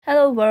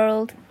Hello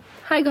world.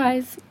 Hi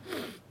guys.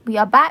 We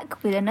are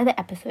back with another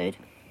episode.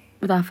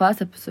 With our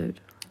first episode.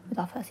 With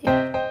our first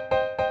year.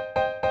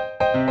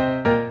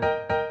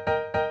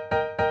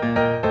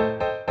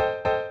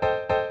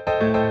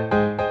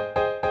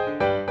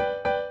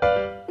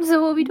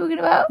 So what are we talking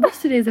about?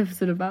 What's today's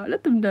episode about?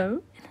 Let them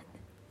know.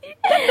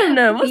 Let them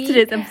know. What's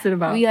today's episode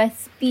about? We are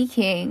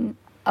speaking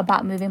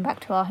about moving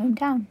back to our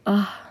hometown.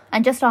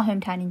 And just our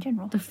hometown in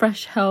general. The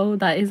fresh hell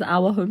that is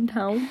our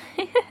hometown.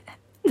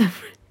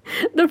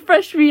 the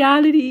fresh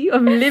reality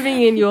of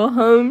living in your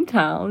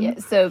hometown. Yeah,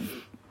 so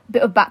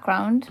bit of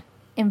background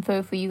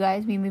info for you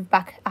guys. We moved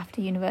back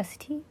after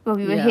university. Well,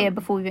 we were here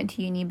before we went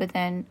to uni, but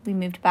then we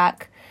moved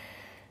back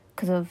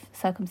because of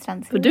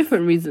circumstances. For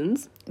different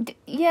reasons.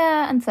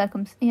 Yeah.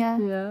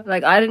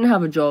 Like, I didn't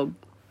have a job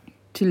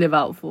to live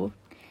out for.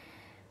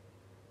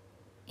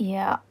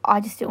 Yeah,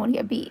 I just didn't want to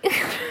get beat.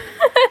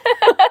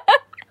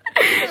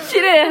 She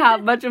didn't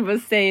have much of a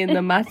say in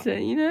the matter,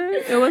 you know.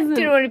 It wasn't.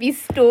 Didn't want to be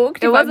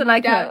stalked. It wasn't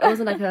like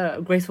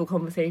a graceful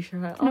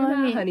conversation. Like,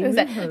 honey, it was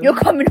like, you're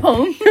coming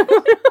home.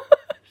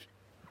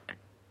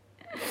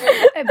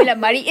 I'd be like,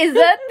 Mari, is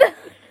that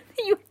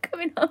you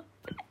coming home?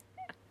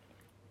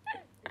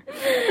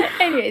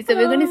 Anyway, so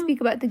we're going to speak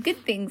about the good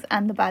things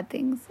and the bad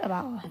things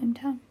about our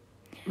hometown.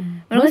 We're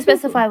not going to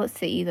specify what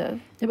city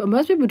though. Yeah, but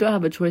most people don't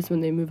have a choice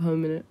when they move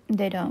home, innit?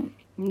 They don't.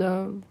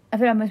 No. I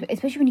feel like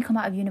especially when you come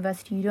out of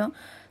university, you don't.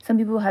 Some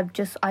people have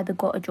just either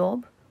got a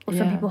job, or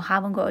some people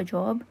haven't got a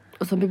job.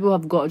 Or some people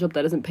have got a job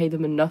that doesn't pay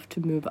them enough to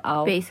move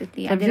out.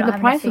 Basically, have you seen the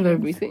price of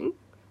everything?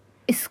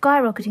 It's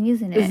skyrocketing,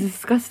 isn't it? It's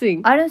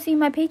disgusting. I don't see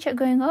my paycheck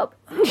going up.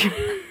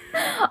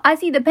 I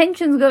see the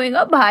pensions going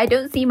up, but I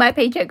don't see my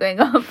paycheck going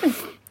up.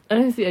 I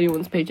don't see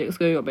anyone's paychecks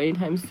going up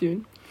anytime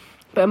soon.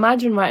 But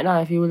imagine right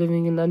now if you were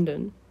living in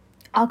London.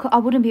 I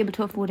wouldn't be able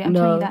to afford it. I'm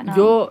telling you that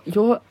now.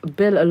 Your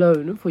bill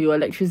alone for your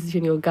electricity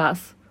and your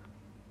gas,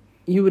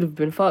 you would have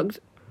been fucked.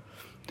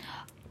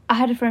 I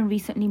had a friend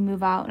recently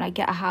move out, like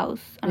get a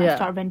house, and I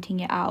started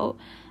renting it out.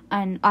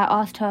 And I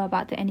asked her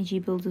about the energy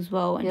bills as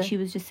well, and she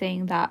was just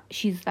saying that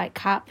she's like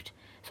capped.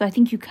 So I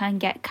think you can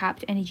get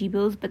capped energy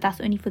bills, but that's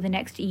only for the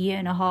next year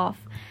and a half.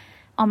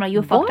 I'm like,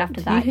 you're fucked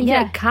after that. You can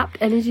get capped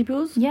energy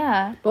bills?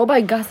 Yeah. What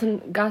about gas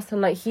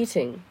and like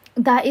heating?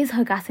 That is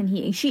her gas and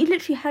heating. She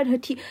literally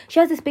had she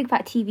has this big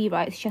fat TV,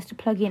 right? She has to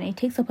plug in. It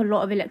takes up a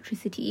lot of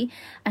electricity,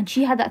 and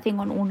she had that thing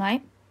on all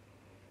night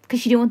because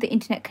she didn't want the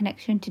internet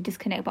connection to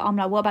disconnect. But I'm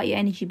like, what about your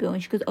energy bill?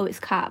 And she goes, oh, it's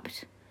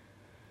capped.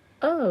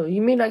 Oh,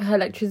 you mean like her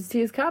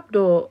electricity is capped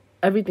or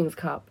everything's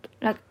capped?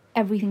 Like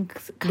everything's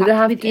capped. Do they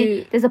have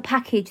to... There's a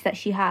package that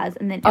she has,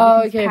 and then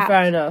everything's capped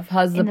fair enough.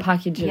 Has the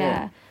package in it?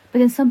 Yeah. But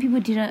then some people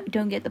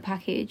don't get the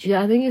package.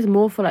 Yeah, I think it's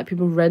more for like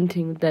people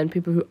renting than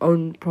people who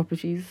own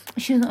properties.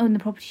 She doesn't own the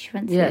property, she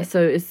rents it. Yeah,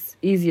 so it's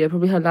easier.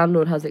 Probably her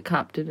landlord has it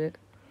capped in it.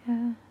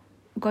 Yeah.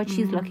 God,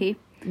 she's lucky.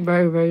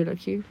 Very, very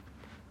lucky.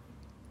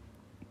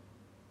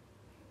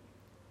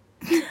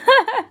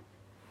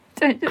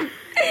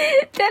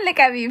 Don't look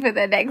at me for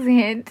the next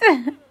hint.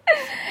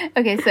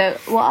 Okay, so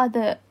what are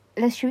the...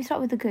 Should we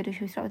start with the good or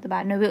should we start with the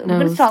bad? No, we're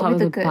going to start with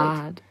the good.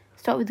 Bad.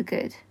 Start with the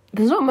good.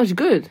 There's not much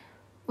good.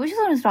 We're just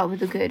going to start with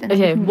the good. And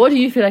okay, what do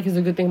you feel like is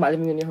a good thing about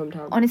living in your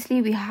hometown?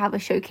 Honestly, we have a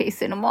showcase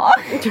cinema.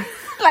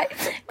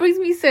 Like, brings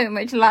me so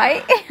much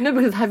light. No,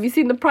 because have you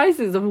seen the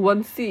prices of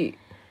one seat?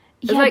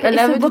 It's like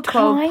 11 to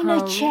 12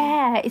 pounds.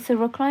 Chair. It's a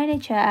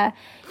recliner chair.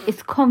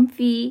 It's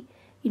comfy.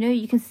 You know,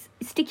 you can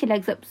stick your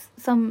legs up.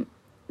 Some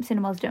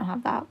cinemas don't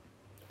have that.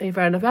 Hey,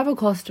 fair enough. I have a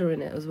Costa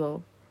in it as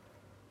well.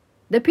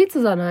 Their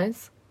pizzas are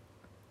nice.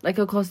 Like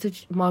a Costa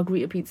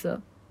margherita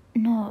pizza.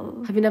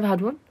 No. Have you never had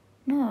one?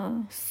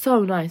 No.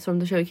 So nice from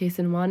the showcase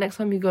cinema. Next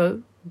time you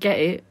go, get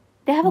it.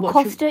 They have a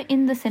Costa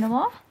in the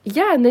cinema?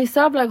 Yeah, and they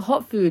serve like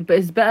hot food, but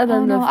it's better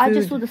than the food. I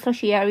just saw the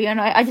slushy area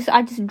and I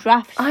just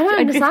draft. I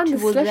don't understand the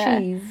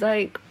slushies.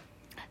 Like,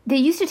 they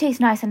used to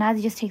taste nice and now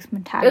they just taste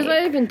metallic. It's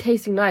not even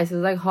tasting nice. It's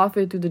like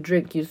halfway through the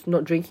drink, you're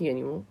not drinking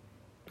anymore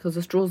because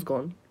the straw's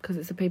gone because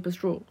it's a paper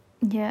straw.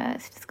 Yeah,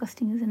 it's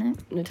disgusting, isn't it?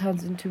 And it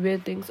turns into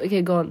weird things.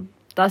 Okay, go on.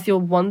 That's your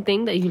one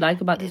thing that you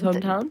like about this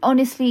hometown?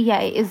 Honestly, yeah,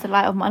 it is the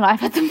light of my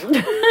life at the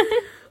moment.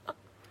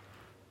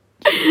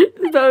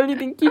 It's the only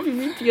thing keeping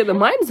me together.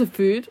 Mine's the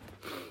food.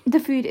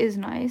 The food is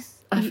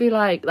nice. I feel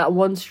like that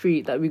one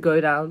street that we go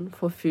down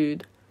for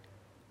food.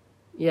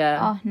 Yeah.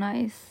 Oh,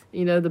 nice.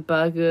 You know, the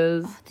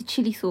burgers. Oh, the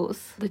chili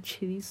sauce. The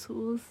chili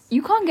sauce.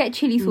 You can't get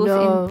chili sauce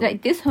in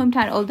like this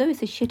hometown, although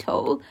it's a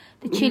shithole.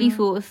 The chili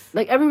sauce.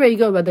 Like everywhere you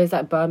go, where there's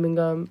like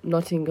Birmingham,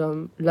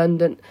 Nottingham,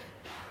 London.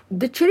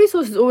 The chili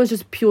sauce is always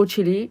just pure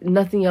chili,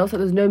 nothing else.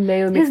 Like there's no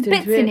mayo mixed into it.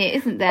 There's bits in it,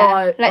 isn't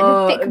there?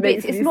 The thick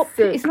bits.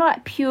 It's not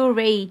like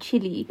puree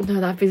chili. No,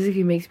 that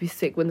physically makes me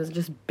sick when there's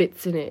just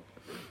bits in it.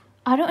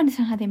 I don't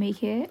understand how they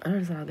make it. I don't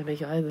understand how they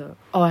make it either.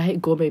 Oh, I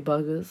hate gourmet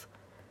burgers.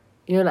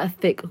 You know, like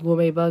thick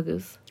gourmet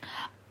burgers.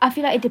 I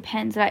feel like it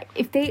depends. Like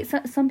if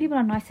some people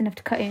are nice enough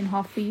to cut it in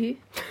half for you.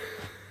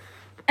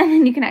 And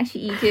then you can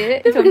actually eat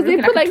it. It's because they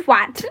put like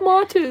like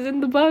tomatoes in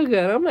the burger.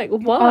 And I'm like,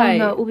 why? Oh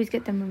no, always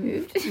get them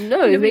removed.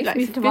 No, it makes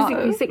me likes tomato.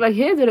 physically sick. Like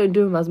here, they don't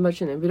do them as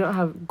much in it. We don't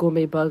have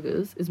gourmet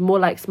burgers. It's more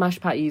like smash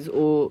patties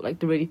or like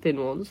the really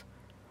thin ones.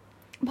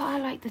 But I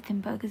like the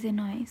thin burgers. They're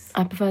nice.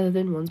 I prefer the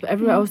thin ones. But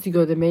everywhere else you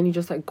go, they're mainly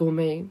just like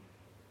gourmet.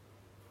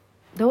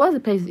 There was a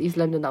place in East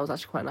London that was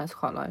actually quite nice,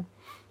 can't lie.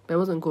 But it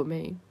wasn't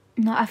gourmet.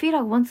 No, I feel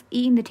like once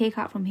eating the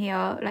takeout from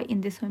here, like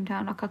in this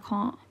hometown, like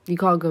You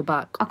can't go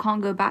back. I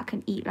can't go back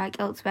and eat like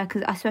elsewhere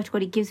because I swear to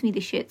God, it gives me the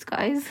shits,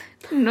 guys.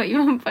 Not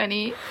even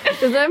funny.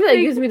 There's everything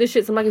that gives me the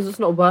shits. I'm like, it's just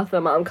not worth the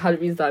amount of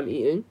calories that I'm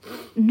eating.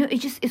 No,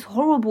 it's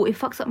horrible. It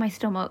fucks up my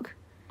stomach.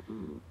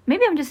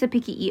 Maybe I'm just a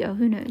picky eater.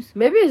 Who knows?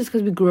 Maybe it's just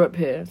because we grew up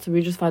here, so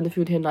we just find the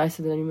food here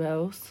nicer than anywhere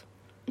else.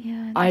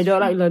 Yeah. I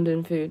don't like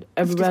London food.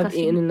 Everywhere I've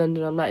disgusting. eaten in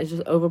London, I'm like, it's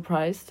just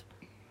overpriced.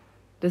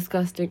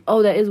 Disgusting.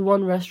 Oh, there is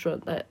one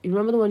restaurant that... You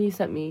remember the one you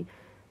sent me?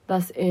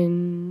 That's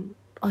in...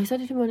 Oh, you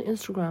sent it to me on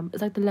Instagram.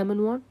 It's like the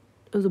lemon one.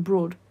 It was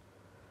abroad.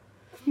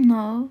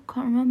 No,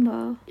 can't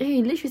remember. Yeah,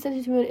 he literally sent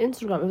it to me on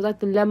Instagram. It was like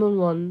the lemon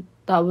one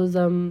that was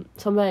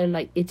somewhere in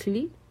like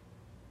Italy.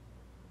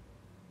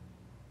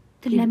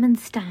 The lemon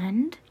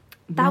stand?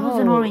 That was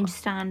an No. orange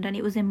stand and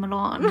it was in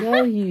Milan.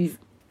 No, you...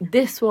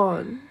 This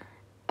one.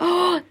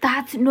 Oh,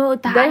 that's... No,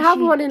 that They have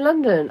actually- one in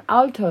London.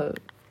 Alto.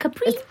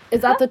 Capri?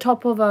 It's at the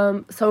top of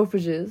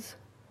Selfridges.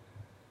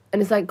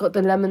 And it's like got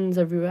the lemons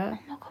everywhere.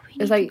 Oh my God, we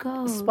need It's to like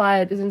go.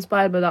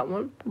 inspired by that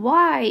one.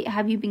 Why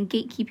have you been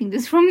gatekeeping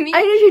this from me?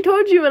 I literally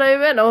told you when I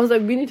went. I was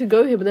like, we need to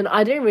go here, but then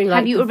I didn't really like.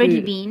 Have you the already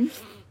food. been?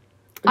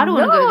 I don't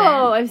want to go there.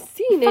 No, I've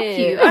seen Fuck it.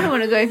 you. I don't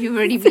want to go if you've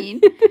already been.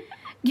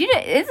 Do you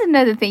know, it's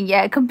another thing,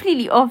 yeah,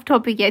 completely off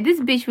topic, yeah. This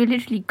bitch will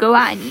literally go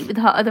out and eat with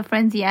her other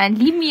friends, yeah, and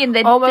leave me in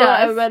the Oh my god,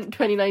 I dust. went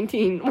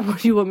 2019. What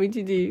do you want me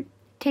to do?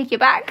 Take it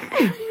back.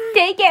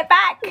 Take it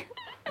back.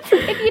 If you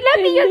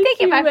love me, you'll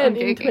take it back. I'm Went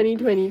in joking.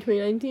 2020,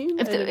 2019.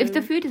 If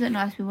the food isn't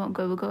nice, we won't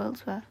go. We'll go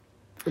elsewhere.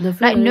 The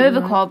food Like is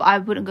Novikov, I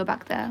wouldn't go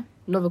back there.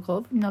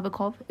 Novikov.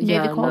 Novikov.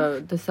 Yeah, Novikov. no,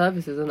 the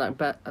service isn't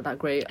that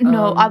great.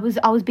 No, I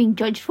was being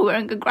judged for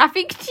wearing a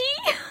graphic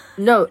tee.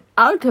 No,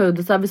 Alto,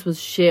 the service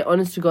was shit.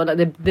 Honest to God, like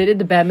they did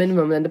the bare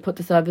minimum, and then they put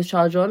the service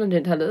charge on and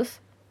didn't tell us.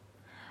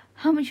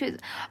 How much was...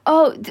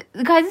 Oh,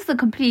 guys, this is a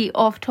completely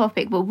off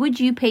topic, but would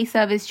you pay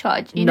service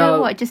charge? You know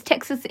No. what? Just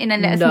text us in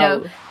and let us No.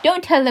 know.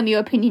 Don't tell them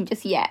your opinion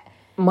just yet.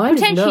 Mine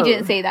Pretend is no. she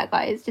didn't say that,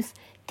 guys. Just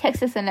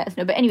text us and let us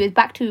know. But anyways,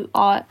 back to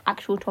our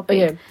actual topic.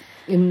 Okay,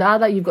 and now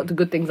that you've got the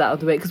good things out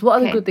of the way, because what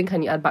other Okay. good thing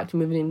can you add back to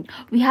moving in?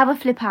 We have a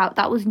flip out.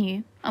 That was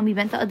new. And we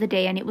went the other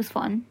day and it was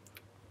fun.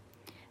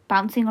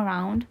 Bouncing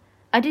around.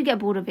 I did get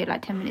bored of it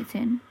like 10 minutes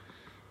in.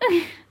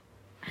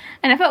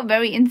 And I felt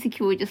very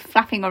insecure just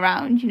flapping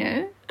around, you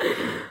know?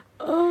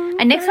 Oh,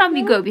 And next time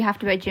we go, we have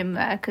to wear gym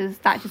wear because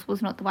that just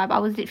was not the vibe. I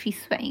was literally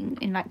sweating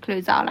in like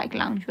clothes that are like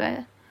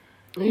loungewear.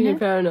 okay,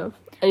 fair enough.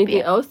 Anything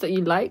Yeah. else that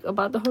you like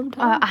about the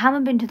hometown? I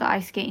haven't been to the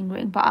ice skating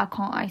rink, but I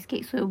can't ice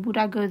skate. So would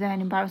I go there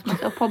and embarrass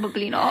myself?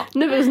 Probably not.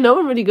 No, because no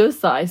one really goes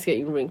to the ice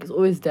skating rink. It's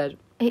always dead.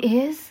 It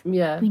is.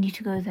 Yeah. We need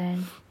to go there.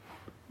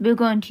 We'll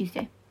go on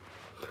Tuesday.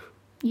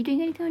 You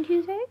doing anything on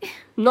Tuesday?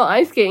 Not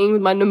ice skating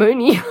with my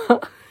pneumonia.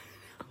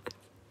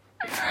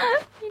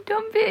 You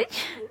dumb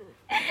bitch.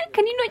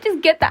 Can you not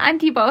just get the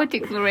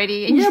antibiotics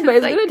already? And Yeah, just, but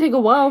it's like, gonna take a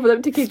while for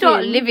them to kick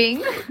start in.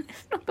 living.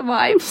 It's not the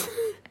vibe.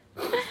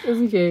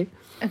 It's okay.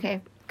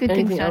 Okay, good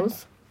Anything things done.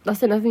 else?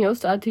 That's it. Nothing else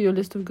to add to your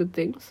list of good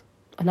things.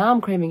 And now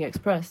I'm craving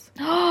Express.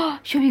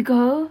 Should we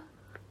go?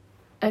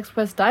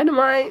 Express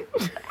Dynamite.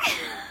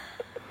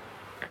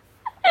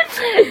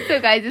 So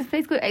guys, this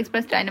place called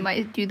Express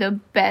Dynamite do the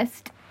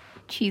best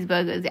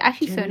cheeseburgers. They're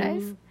actually so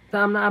nice.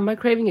 Am I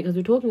craving it because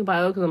we're talking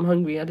about it because I'm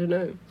hungry? I don't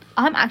know.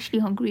 I'm actually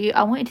hungry.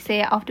 I wanted to say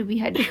it after we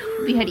had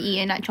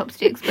eaten at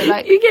Chopsticks, but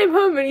like, You came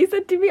home and you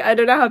said to me, I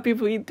don't know how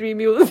people eat 3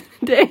 meals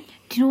a day.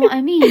 do you know what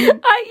I mean?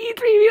 I eat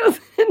 3 meals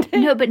a day.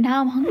 No, but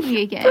now I'm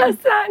hungry again. Plus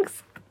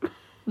snacks.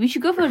 We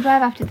should go for a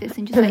drive after this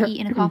and just like eat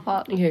in a car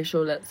park. Okay,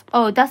 sure, let's.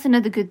 Oh, that's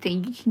another good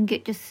thing. You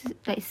can just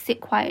like sit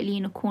quietly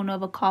in a corner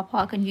of a car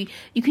park and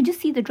you can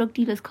just see the drug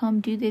dealers come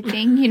do their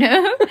thing, you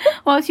know,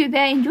 whilst you're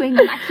there enjoying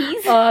the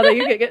Mackies. Oh, like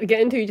you get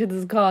into each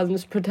other's cars and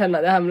just pretend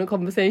like they're having a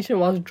conversation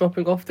whilst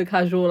dropping off the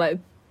casual like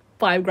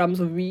 5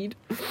 grams of weed.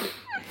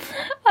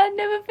 I'll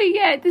never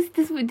forget. This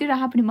did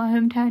happen in my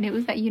hometown. It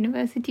was at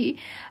university.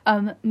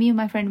 Me and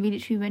my friend, we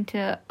literally went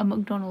to a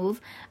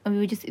McDonald's and we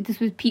were just, this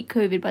was peak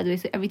COVID by the way,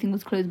 so everything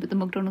was closed but the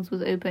McDonald's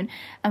was open,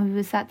 and we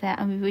were sat there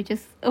and we were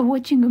just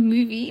watching a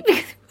movie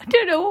because I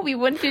don't know what we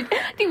wanted.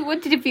 I think we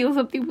wanted to feel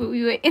something, but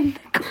we were in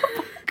the car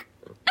park.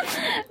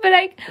 But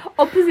like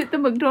opposite the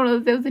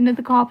McDonald's there was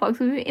another car park,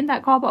 so we were in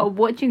that car park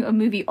watching a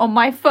movie on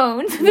my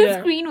phone, so the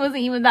screen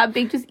wasn't even that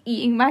big, just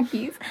eating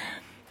Mackies.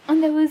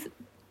 And there was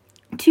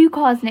 2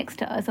 cars next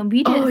to us and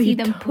we didn't see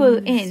them pull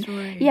in.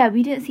 Yeah,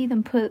 we didn't see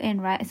them pull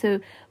in, right? So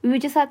we were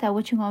just sat there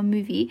watching our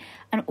movie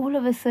and all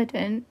of a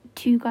sudden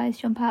 2 guys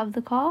jump out of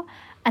the car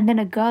and then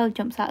a girl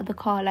jumps out of the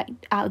car, like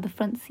out of the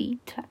front seat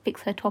to like,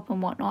 fix her top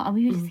and whatnot, and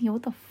we were just thinking,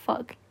 what the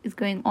fuck is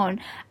going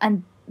on?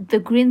 And the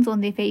grins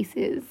on their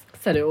faces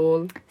Said it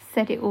all.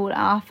 said it all, and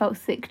I felt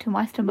sick to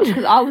my stomach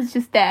because I was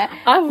just there.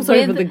 I was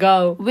sorry for the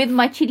girl with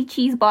my chili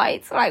cheese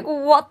bites. Like,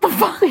 what the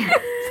fuck?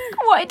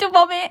 Wanted to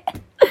vomit.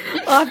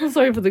 I feel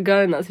sorry for the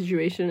girl in that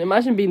situation.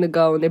 Imagine being the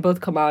girl and they both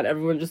come out and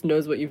everyone just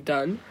knows what you've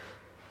done.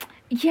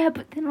 Yeah,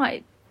 but then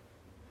like,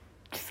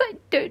 just like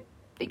don't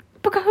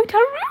book a hotel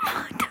room.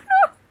 I don't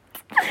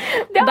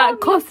know. That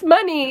costs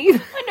money.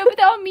 I know, but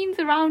there are means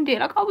around it.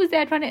 Like, I was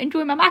there trying to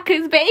enjoy my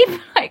Macca's, babe.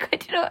 Like, I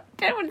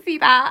don't want to see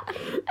that.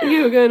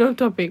 You were going off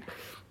topic.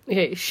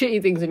 Okay,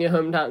 shitty things in your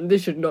hometown.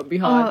 This should not be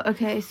hard. Oh,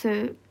 okay.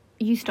 So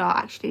you start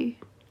actually.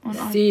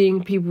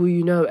 Seeing people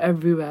you know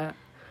everywhere.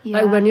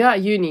 Yeah. Like when you're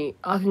at uni,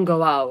 I can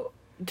go out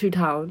to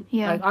town.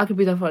 Yeah. Like I could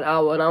be there for an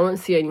hour and I won't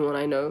see anyone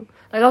I know.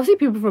 Like I'll see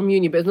people from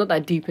uni, but it's not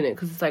that deep in it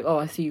because it's like, oh,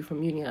 I see you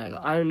from uni. Like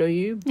I don't know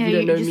you. Yeah, you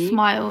don't know just me.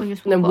 Smile and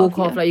just then walk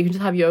off. Yeah. Like you can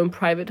just have your own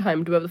private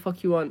time. Do whatever the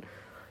fuck you want.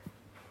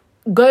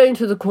 Going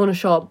to the corner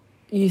shop,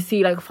 you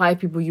see like 5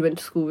 people you went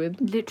to school with.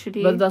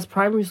 Literally. Whether that's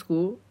primary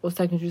school or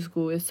secondary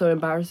school, is so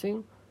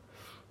embarrassing.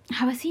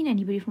 Have I seen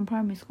anybody from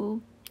primary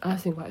school?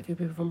 I've seen quite a few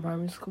people from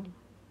primary school.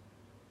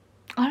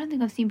 I don't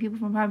think I've seen people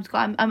from primary school.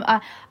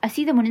 I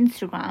see them on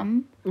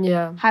Instagram.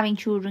 Yeah. Having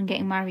children,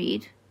 getting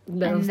married.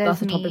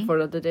 That's a topic for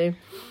another day. Do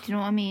you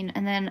know what I mean?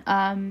 And then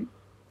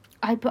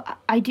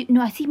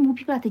I see more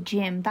people at the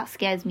gym. That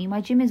scares me.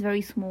 My gym is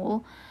very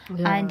small,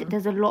 and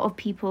there's a lot of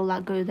people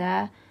that go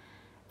there,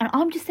 and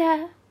I'm just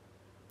there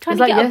trying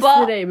to get a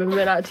bar. Yesterday when we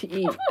went out to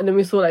eat, and then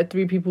we saw like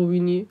 3 people we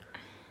knew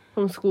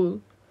from school,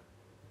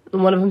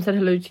 and one of them said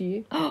hello to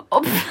you.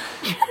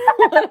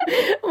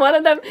 One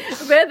of them,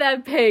 where they're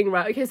paying,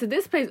 right? Okay, so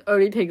this place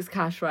only takes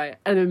cash, right?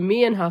 And then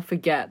me and her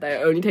forget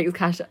that it only takes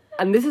cash.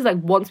 And this is like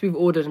once we've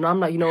ordered, and I'm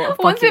like, you know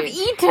what? Once we've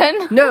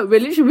eaten. No,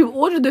 we've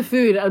ordered the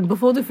food, and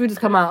before the food has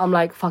come out, I'm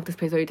like, fuck, this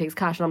place only takes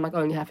cash. And I'm like, I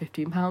only have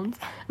 £15. And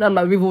I'm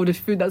like, we've ordered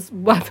food that's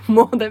worth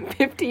more than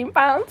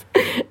 £15.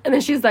 And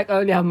then she's like, I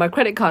only have my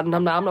credit card. And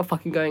I'm like, I'm not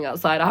fucking going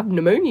outside. I have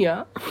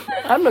pneumonia.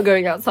 I'm not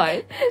going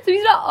outside. So we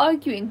start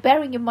arguing,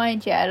 bearing in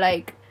mind, yeah,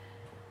 like,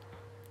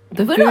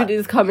 the food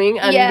is coming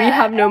and we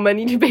have no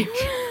money to pay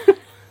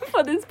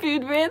for this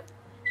food with.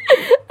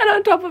 And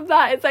on top of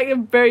that, it's like a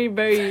very,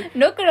 very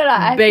not gonna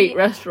lie,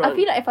 restaurant. I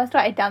feel like if I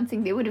started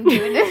dancing, they would have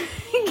given it.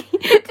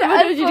 They would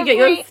have you to get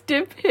your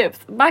stiff hips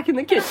back in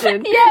the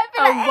kitchen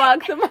and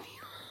work the money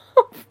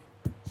off.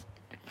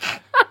 I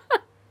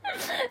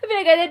feel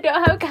like I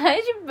don't have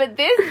cash, but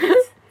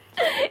this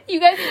you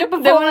guys need to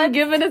perform. They would have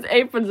given us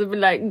aprons and be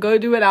like, go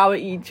do an hour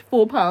each,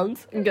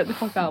 £4, and get the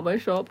fuck out of my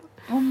shop.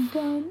 I'm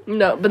done.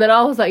 No, but then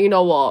I was like, you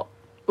know what?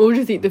 We'll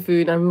just eat the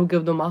food and we'll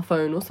give them our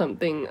phone or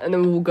something, and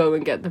then we'll go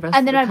and get the rest.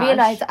 And then of the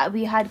I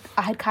realized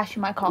I had cash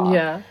in my car.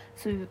 Yeah.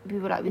 So we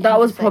were like, that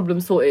was problem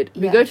sorted.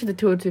 Yeah. We go to the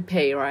till to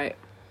pay, right?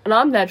 And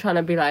I'm there trying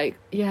to be like,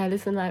 yeah,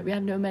 listen, like we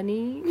have no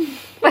money.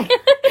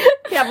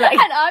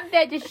 And I'm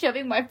there just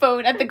shoving my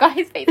phone at the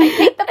guy's face. Like,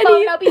 take the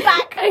phone, I'll be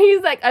back. And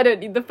he's like, I don't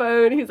need the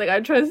phone. He's like, I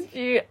trust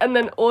you. And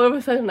then all of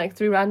a sudden, like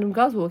 3 random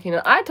girls walking in.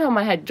 And I turn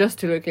my head just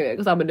to look at it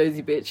because I'm a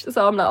nosy bitch.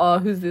 So I'm like, oh,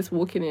 who's this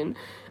walking in?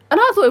 And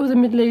I thought it was a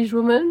middle-aged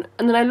woman.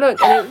 And then I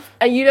look,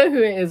 and you know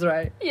who it is,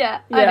 right? Yeah,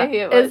 I know who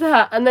it was. It's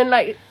her. And then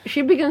like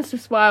she begins to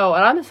smile,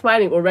 and I'm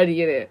smiling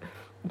already in it.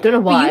 Don't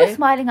know why. But you were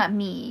smiling at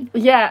me.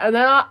 Yeah, and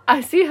then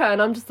I see her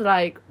and I'm just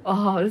like,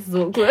 oh, this is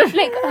awkward.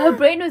 Like, her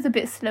brain was a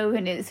bit slow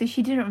in it, so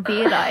she didn't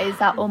realise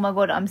that, oh my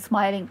god, I'm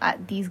smiling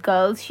at these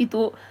girls. She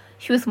thought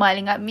she was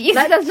smiling at me.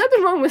 Like, there's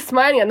nothing wrong with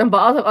smiling at them, but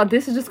I was like, oh,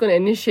 this is just going to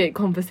initiate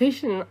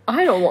conversation.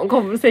 I don't want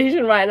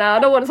conversation right now. I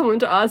don't want someone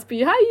to ask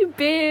me, how you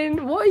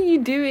been? What are you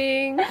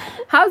doing?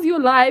 How's your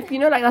life? You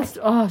know, like, that's,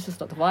 it's just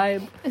not the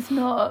vibe. It's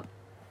not.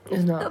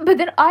 It's not. But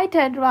then I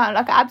turned around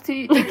like an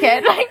absolute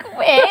dickhead, like,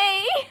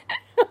 hey,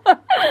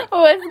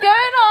 what's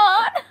going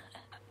on?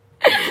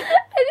 And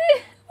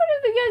then one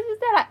of the girls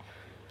just there like,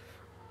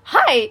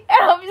 hi,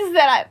 and I'm just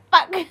there like,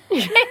 fuck.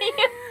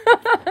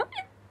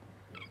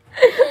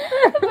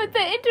 But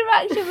the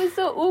interaction was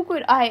so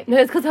awkward. No,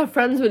 it's because her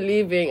friends were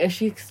leaving and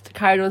she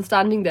carried on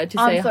standing there to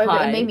say hi.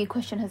 But it made me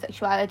question her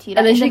sexuality. Like,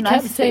 and then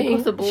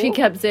she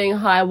kept saying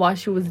hi while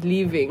she was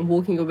leaving,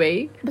 walking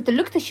away. But the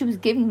look that she was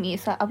giving me,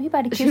 it's like, are we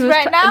about to kiss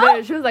right now?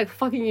 No, she was like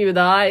fucking you with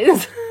the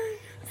eyes.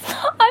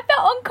 I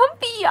felt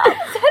uncomfy. I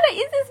was like,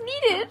 is this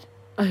needed?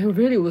 I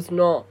really was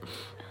not.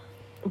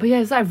 But yeah,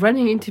 it's like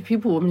running into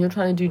people when you're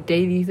trying to do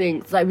daily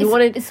things. Like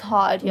it's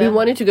hard. Yeah. We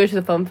wanted to go to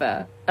the fun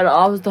fair, and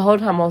the whole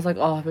time I was like,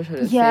 oh, I wish I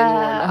didn't see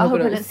anyone. I hope I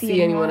don't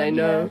see anyone I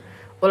know. Yeah.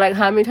 Or like,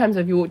 how many times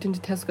have you walked into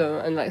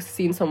Tesco and like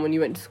seen someone you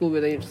went to school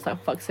with, and you're just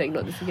like, fuck's sake,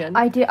 not this again?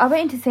 I did. I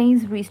went into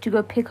Sainsbury's to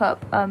go pick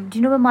up. Do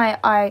you know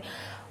when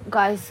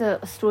guys,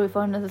 a story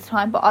for another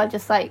time? But I'll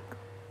just like.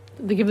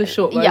 They give the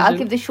short version. Yeah, I'll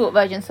give the short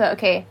version. So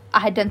okay,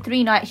 I had done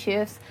 3 night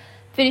shifts.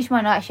 Finished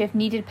my night shift,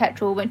 needed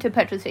petrol, went to a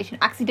petrol station,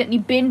 accidentally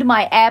binned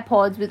my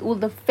AirPods with all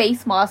the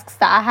face masks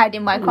that I had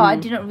in my car. I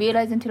didn't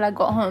realise until I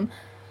got home.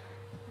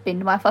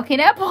 Binned my fucking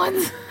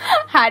AirPods.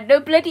 Had no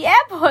bloody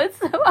AirPods.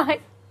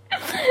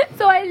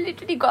 So I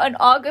literally got an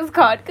Argos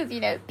card because, you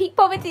know, peak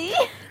poverty.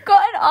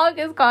 Got an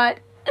Argos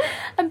card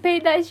and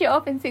paid that shit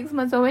off in 6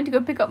 months. So I went to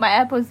go pick up my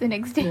AirPods the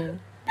next day. Yeah.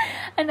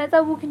 And as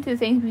I walk into the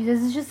Sainsbury's,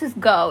 there's just this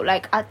girl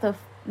like at the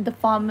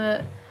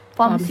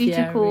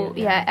pharmaceutical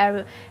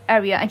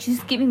area, and she's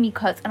just giving me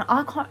cuts, and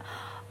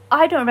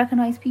I don't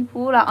recognize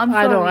people. Like, I'm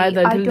sorry. I don't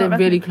either until they're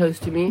really close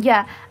to me.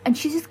 Yeah, and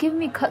she's just giving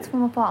me cuts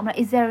from afar. I'm like,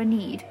 is there a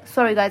need?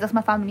 Sorry, guys, that's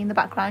my family in the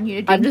background. You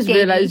know, doing I just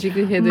realised you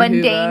could hear the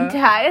mundane Hoover.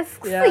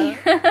 tasks.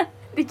 Yeah.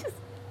 They just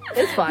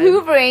It's fine.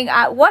 hoovering.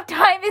 At what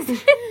time is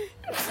it?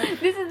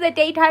 This is a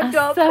daytime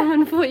job.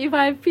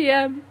 7:45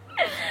 p.m.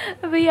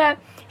 But yeah,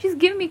 she's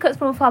giving me cuts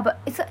from afar. But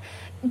it's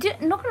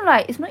not gonna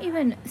lie, it's not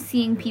even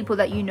seeing people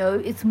that you know.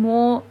 It's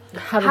more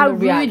how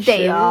rude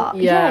they are.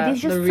 Yeah, they're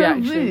just so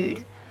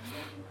rude.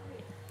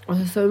 Oh,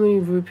 there's so many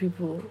rude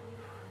people.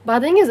 But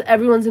the thing is,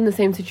 everyone's in the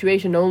same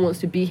situation. No one wants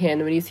to be here,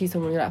 and when you see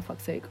someone, you're like,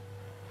 fuck's sake.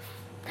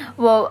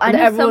 Well, I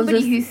know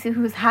somebody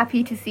who's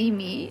happy to see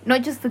me.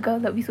 Not just the girl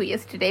that we saw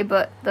yesterday,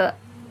 but the...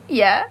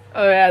 Yeah.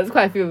 Oh, yeah, there's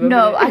quite a few of them.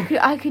 No, I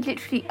could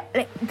literally...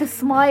 Like, the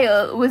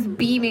smile was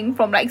beaming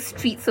from, like,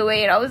 streets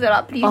away, and I was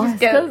like, please just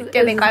don't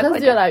make eye contact.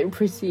 Because you're, like,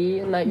 pretty,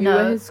 and, like, you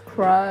were his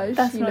crush,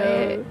 that's you not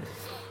know.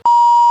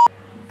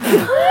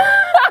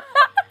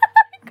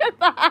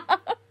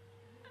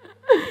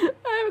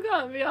 I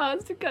can't be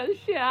asked to cut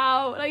shit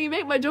out. Like, you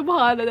make my job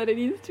harder than it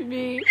needs to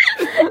be.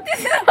 This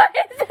is why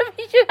I said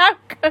we should have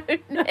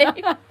code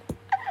names.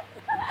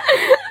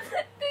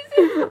 This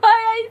is why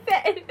I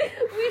said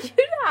we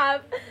should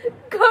have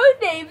code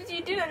names.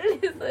 You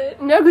didn't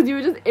listen. No, because you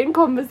were just in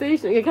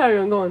conversation. Okay, carry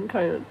on, go on,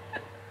 carry on.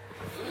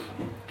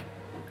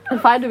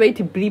 And find a way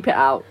to bleep it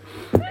out.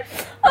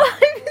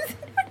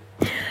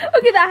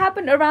 Okay, that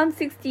happened around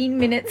 16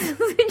 minutes.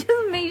 So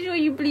just make sure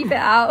you bleep it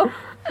out.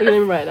 Okay, let me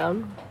write it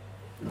down.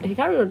 Hey,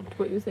 carry on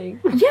what you're saying.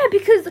 Yeah,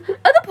 because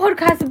other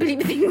podcasts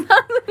bleep things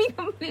out, so we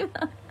don't bleep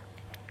out.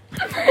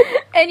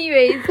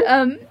 Anyways,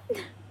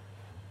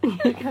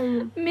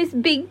 Miss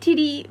Big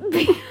Titty.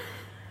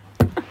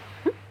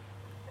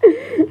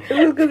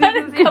 Trying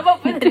to come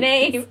up with a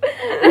name.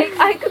 Like,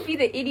 I could be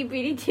the itty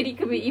bitty titty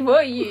committee.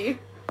 What are you?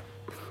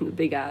 The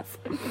big ass.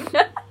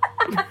 The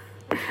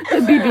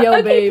BBL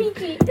Okay, babe.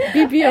 PG.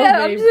 BBL Yeah,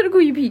 I'm babe. just gonna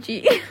call you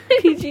PG.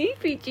 PG?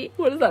 PG.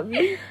 What does that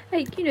mean?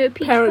 Like, you know,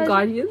 peach. Parent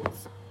version.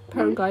 guidance?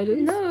 Parent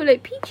guidance? No,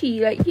 like peachy.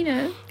 Like, you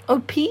know. Oh,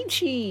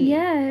 peachy.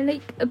 Yeah,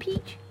 like a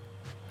peach.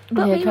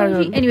 Yeah, carry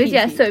on. Anyways,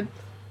 yeah, Peachy. so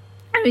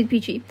I'm with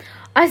Peachy.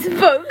 I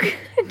spoke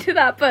to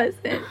that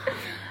person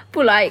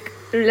for like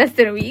less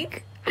than a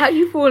week. How are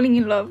you falling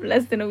in love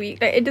less than a week?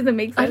 Like, it doesn't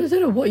make I sense.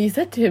 don't know what you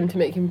said to him to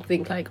make him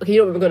think like, okay, you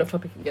know what, we're going off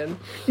topic again.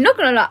 Not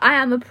gonna lie, I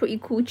am a pretty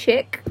cool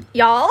chick,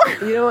 y'all.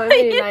 You know what I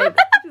mean? Like,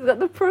 she's got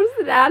the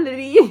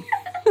personality.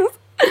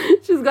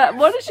 She's got,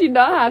 what does she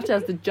not have? She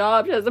has the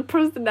job, she has the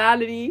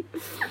personality,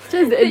 she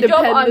has the The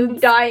job I'm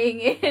independence. dying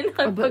in.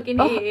 I'm fucking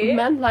here.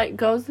 Men like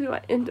girls who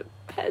are independent.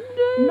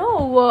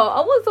 No,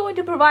 I want someone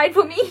to provide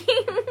for me.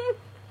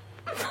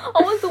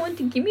 I want someone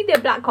to give me their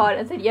black card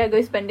and said, yeah,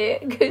 go spend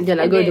it. Yeah,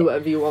 like go do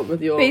whatever you want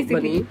with your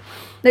money.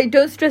 Like,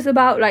 don't stress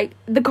about like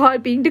the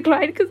card being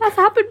declined, because that's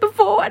happened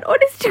before, and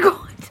honest to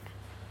God,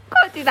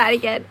 can't do that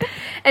again.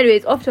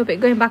 Anyways, off topic,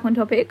 going back on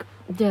topic.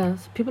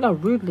 Yes, people are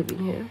rude living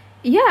here.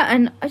 Yeah,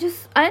 and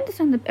I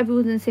understand that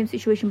everyone's in the same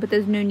situation, but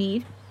there's no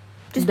need.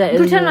 Just There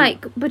pretend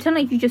isn't.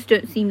 like you just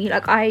don't see me,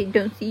 like I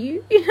don't see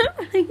you, you know.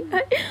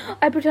 Like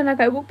I pretend like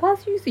I walk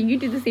past you, so you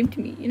do the same to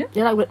me, you know.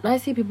 Yeah, like when I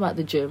see people at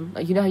the gym,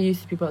 like you know how you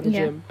see people at the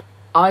Yeah. gym,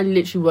 I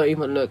literally won't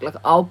even look. Like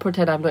I'll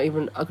pretend I've not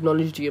even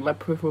acknowledged you in my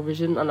peripheral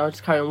vision, and I'll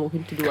just carry on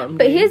walking to do what I'm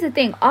But doing. here's the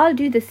thing: I'll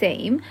do the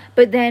same,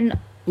 but then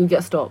You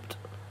get stopped.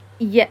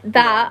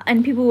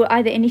 and people will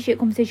either initiate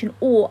conversation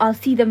or I'll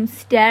see them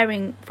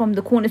staring from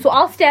the corner, so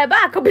I'll stare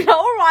back. I'll be like,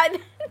 all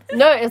right.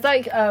 No, it's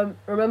like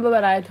remember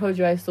when I told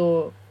you I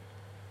saw,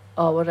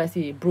 what did I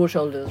see? Broad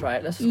shoulders,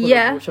 right? Let's just call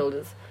it broad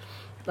shoulders.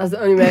 That's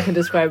the only way I can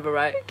describe her,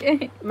 right?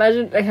 Okay.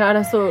 Imagine, like, and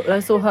I saw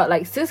her,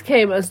 like, sis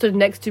came and stood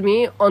next to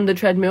me on the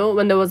treadmill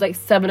when there was, like,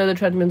 7 other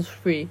treadmills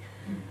free.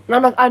 And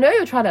I'm like, I know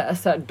you're trying to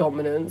assert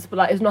dominance, but,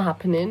 like, it's not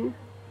happening.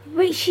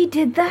 Wait, she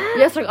did that?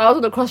 Yes, like, I was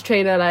on the cross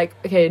trainer, like,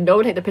 okay, no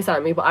one take the piss out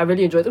of me, but I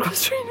really enjoyed the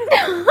cross trainer.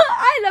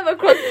 I love a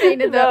cross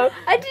trainer though. No.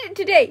 I did it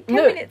today. 10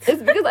 minutes.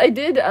 It's because I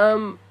did,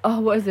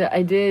 what is it?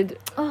 I did...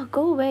 Oh,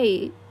 go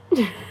away.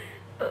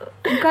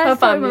 Her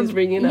family's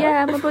ringing up.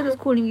 Yeah, my brother's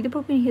calling me. They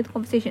probably hear the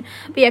conversation.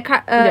 But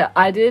yeah, yeah,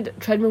 I did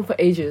treadmill for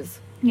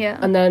ages. Yeah.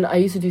 And then I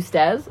used to do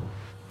stairs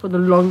for the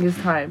longest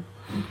time.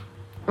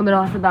 And then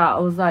after that, I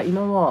was like, you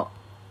know what?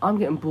 I'm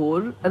getting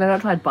bored. And then I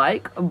tried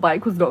bike. And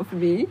bike was not for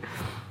me.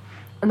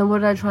 And then what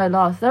did I try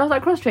last? Then I was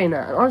like cross trainer.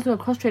 And honestly, a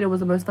cross trainer was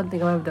the most fun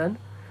thing I've ever done.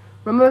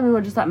 Remember when we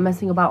were just like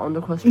messing about on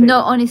the cross trainer? No,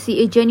 honestly,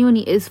 it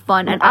genuinely is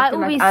fun. And I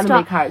always like anime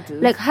start...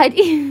 characters. Like, how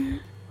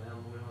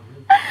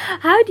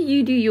do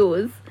you do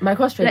yours? My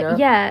cross trainer? Like,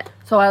 yeah.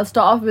 So I'll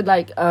start off with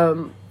like a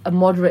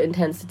moderate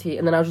intensity.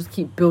 And then I'll just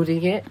keep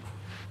building it.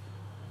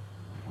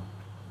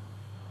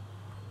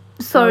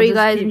 Sorry, just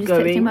guys. keep I'm just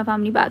going. texting my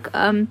family back.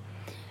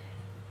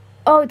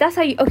 Oh, that's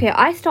how you... Okay,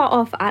 I start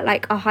off at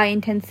like a high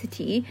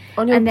intensity.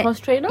 On your and then, cross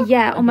trainer?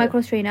 Yeah, on my Okay.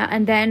 cross trainer.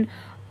 And then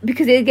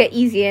because it'll get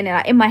easier, and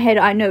like, in my head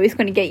I know it's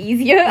going to get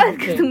easier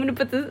because Okay. I'm gonna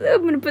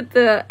put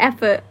the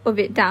effort of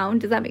it down.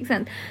 Does that make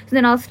sense? So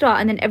then I'll start,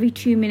 and then every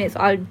 2 minutes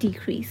I'll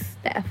decrease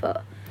the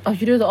effort. Oh,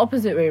 you do it the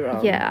opposite way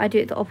around. Yeah, I do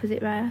it the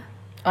opposite way.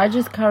 I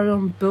just carry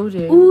on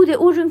building. Ooh, they're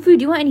ordering food.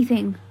 Do you want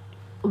anything?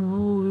 Ooh,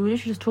 we were literally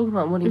just talking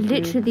about wanting food.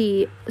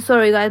 Literally,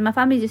 sorry guys, my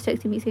family just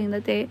texted me saying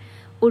that they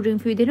ordering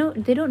food. They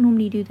don't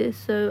normally do this,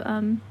 so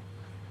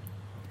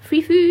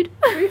free food.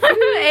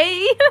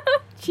 Hey.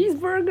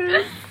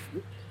 Cheeseburgers.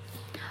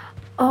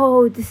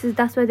 Oh,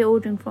 that's where they're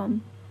ordering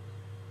from.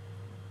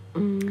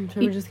 Shall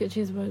we just get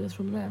cheeseburgers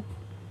from there?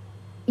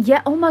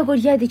 Yeah. Oh my god.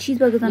 Yeah, the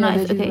cheeseburgers are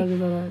nice. The Okay.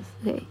 cheeseburgers are nice.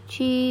 Okay.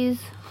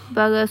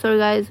 Cheeseburger. Sorry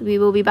guys, we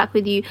will be back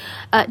with you.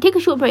 Take a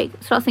short break.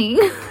 Start singing.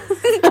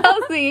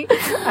 Start singing.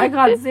 I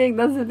can't sing.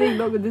 That's the thing.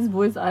 Not with this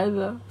voice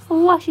either.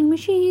 Washing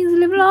machines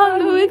live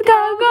longer with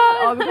cowgirl.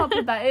 Oh, we can't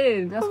put that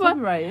in. That's What?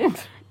 copyrighted.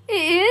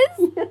 It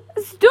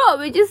is. Stop.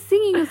 We're just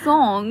singing a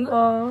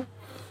song.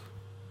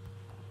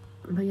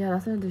 But yeah,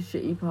 that's another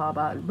shitty part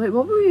about it. Wait,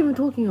 what were we even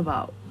talking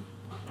about?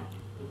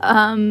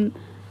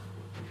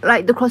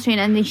 Like the cross train,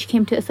 and then she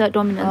came to assert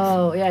dominance.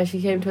 Oh, yeah,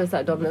 she came to us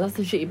that dominance.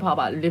 That's the shitty part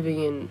about living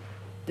in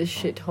this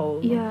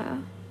shithole. Yeah.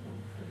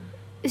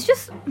 It's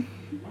just.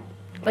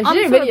 Like, I'm she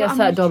didn't sorry, really but I'm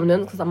assert just-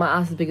 dominance because my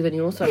ass is bigger than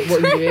yours, so like,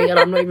 what are you doing? And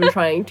I'm not even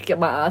trying to get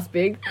my ass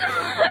big.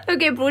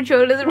 Okay, broad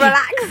shoulders,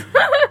 relax.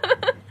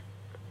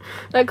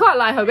 I can't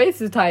lie, her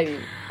waist is tiny.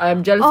 I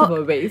am jealous of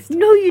her waist.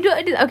 No, you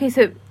don't. Okay,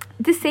 so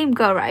this same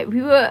girl, right?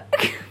 We were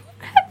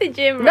at the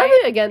gym, right? Nothing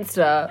against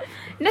her.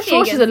 Nothing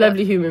Sure, she's a against her.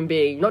 lovely human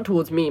being. Not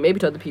towards me, maybe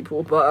to other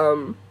people,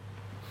 but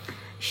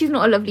She's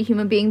not a lovely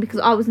human being because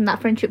I was in that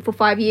friendship for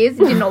 5 years.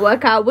 It did not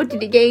work out. What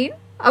did it gain?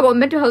 I got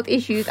mental health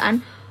issues,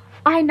 and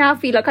I now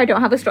feel like I don't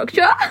have a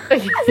structure.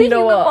 As a You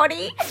know human what?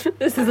 body.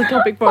 this is a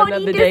topic for Body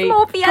another day.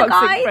 dysmorphia, Toxic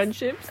guys.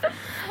 friendships.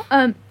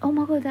 Oh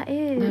my god, that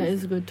is. That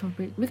is a good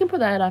topic. We can put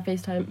that in our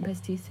FaceTime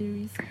bestie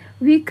series.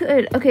 We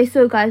could. Okay,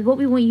 so guys, what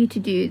we want you to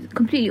do,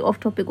 completely off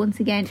topic once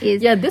again,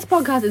 is Yeah, this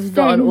podcast is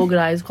not an Send-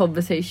 organized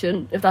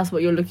conversation, if that's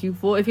what you're looking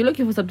for. If you're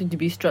looking for something to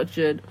be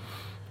structured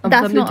and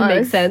That's something not to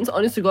make us. sense,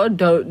 honest to God,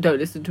 don't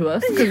listen to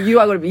us because you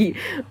are going to be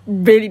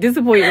really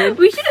disappointed.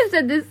 We should have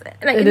said this like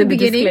in And the then the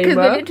beginning because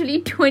we're disclaimer.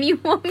 literally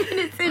 21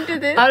 minutes into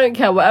this. I don't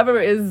care, whatever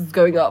it is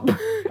going up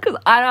because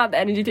I don't have the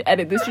energy to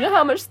edit this. You know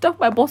how much stuff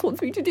my boss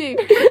wants me to do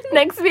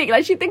next week?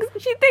 Like she thinks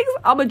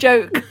I'm a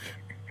joke.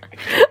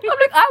 I'm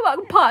like, I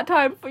work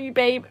part-time for you,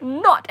 babe,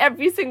 not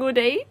every single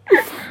day.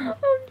 I'm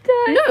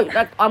done. No,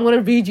 like I'm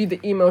gonna read you the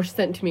email she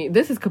sent to me.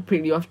 This is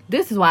completely off.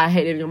 This is why I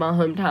hate living in my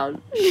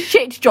hometown.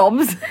 Shit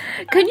jobs.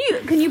 Can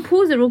you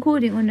pause the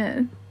recording or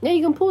no? Yeah,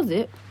 you can pause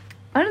it.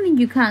 I don't think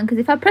you can because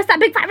if I press that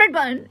big fat red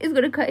button, it's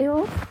gonna cut it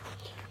off.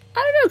 I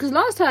don't know, because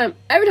last time,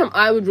 every time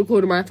I would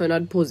record on my phone,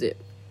 I'd pause it.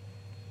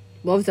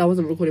 But obviously I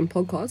wasn't recording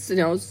podcasts, and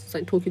I was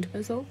like talking to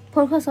myself.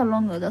 Podcasts are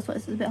longer, that's why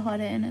it's a bit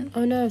harder, innit?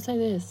 Oh no, it's like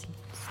this.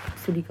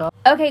 Silly girl.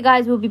 Okay,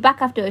 guys, we'll be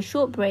back after a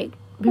short break.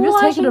 We've just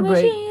taken a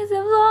break. Machines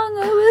live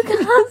longer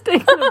with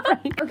Taking a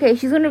break. Okay,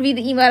 she's gonna read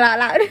the email out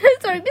loud.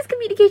 Sorry,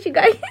 miscommunication,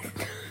 guys.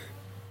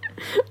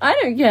 I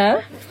don't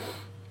care.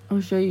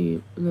 I'll show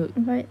you. Look.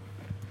 Right.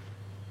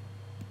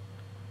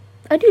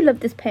 I do love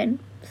this pen.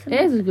 So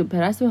It is a good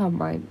pen. I still have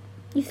mine.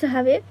 You still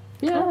have it?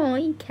 Yeah. Oh,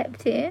 you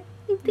kept it.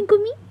 You think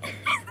of me?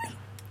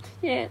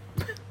 Yeah.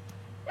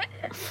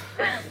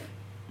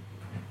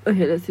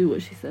 Okay, let's see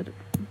what she said.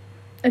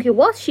 Okay,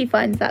 whilst she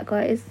finds that,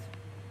 guys.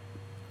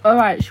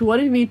 Alright, she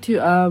wanted me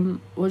to,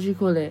 what do you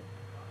call it?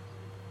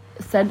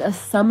 Send a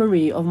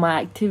summary of my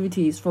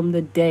activities from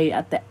the day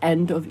at the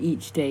end of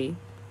each day.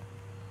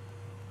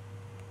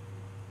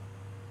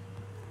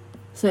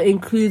 So it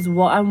includes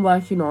what I'm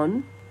working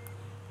on.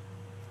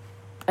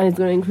 And it's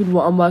going to include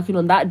what I'm working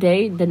on that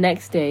day, the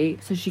next day,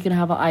 so she can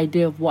have an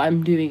idea of what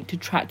I'm doing to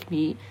track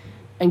me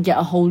and get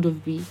a hold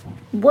of me.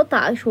 What the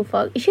actual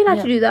fuck? Is she allowed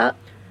Yeah. to do that?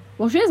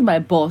 Well, she is my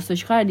boss, so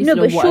she kind of needs No,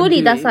 to know but what I'm surely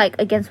doing. that's like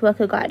against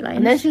worker guidelines.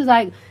 And then she's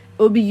like,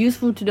 it would be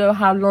useful to know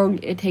how long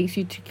it takes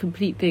you to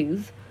complete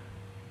things.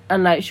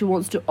 And like, she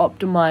wants to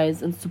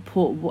optimize and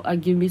support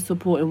give me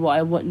support in what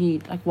I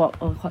need, like what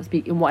I can't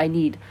speak in what I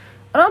need.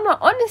 And I'm like,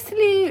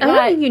 honestly, I don't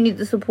like, think you need the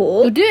you're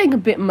support. doing a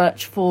bit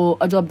much for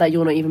a job that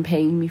you're not even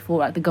paying me for.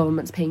 Like the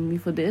government's paying me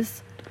for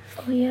this.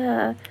 Oh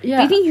yeah. Yeah,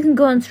 Do you think you can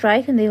go on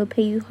strike and they'll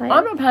pay you higher?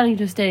 I'm not planning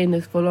to stay in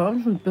this for long. I'm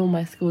just gonna build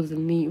my skills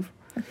and leave.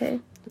 Okay,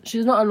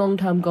 She's not a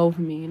long-term goal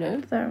for me, you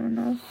know. fair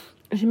enough.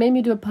 And she made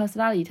me do a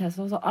personality test.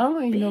 I was like, I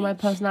don't even know my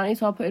personality,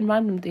 so I'll put in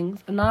random things.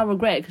 And now I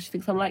regret it because she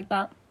thinks I'm like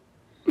that.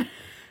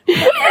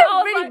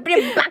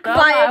 Really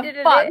backfired,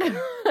 didn't fuck. it?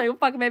 Like,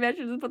 fuck, maybe I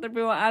should just put the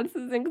real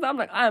answers in because I'm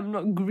like, I am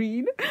not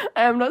green.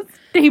 I am not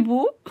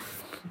stable. I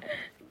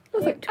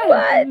was like, I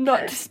What? am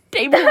not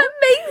stable. That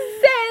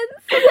makes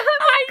sense. I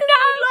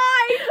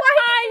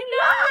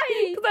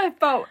know. Because I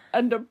felt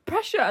under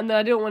pressure and then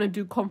I didn't want to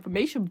do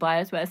confirmation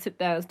bias where I sit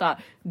there and start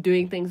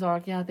doing things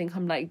like, yeah, I think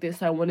I'm like this,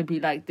 so I want to be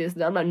like this.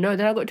 And I'm like, no,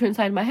 then I got to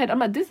inside my head. I'm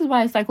like, this is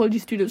why psychology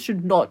students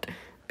should not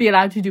be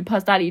allowed to do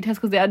personality tests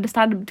because they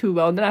understand them too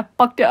well. And then I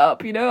fucked it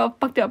up, you know? I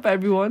fucked it up for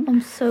everyone.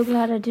 I'm so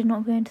glad I did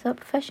not go into that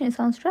profession. It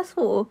sounds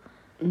stressful.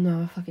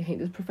 No, I fucking hate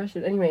this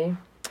profession. Anyway.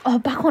 Oh,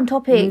 back on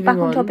topic.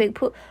 Moving on. Topic.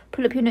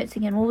 Pull up your notes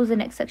again. What was the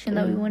next section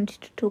that we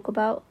wanted to talk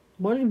about?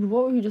 What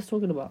were we just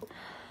talking about?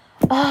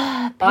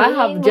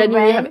 I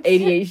Genuinely have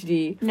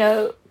ADHD.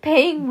 No,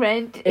 paying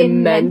rent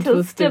in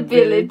mental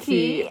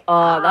stability.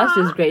 Oh, that's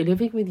just great.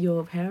 Living with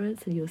your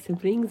parents and your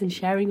siblings and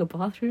sharing a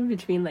bathroom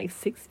between like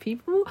 6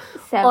 people.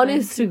 7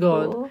 Honest to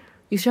people. God.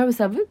 You share with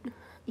 7?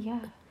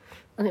 Yeah.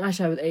 I think I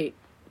share with 8.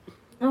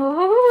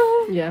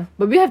 Oh. Yeah.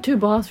 But we have 2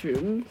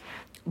 bathrooms.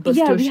 But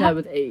Yeah, still we share have-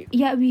 with 8.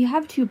 Yeah, we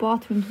have 2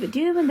 bathrooms, but do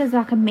you know when there's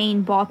like a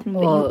main bathroom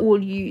that you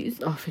all use?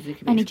 Oh,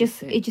 physically. And it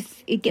gets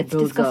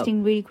builds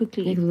disgusting really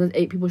quickly. Yeah, because there's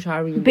 8 people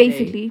showering in the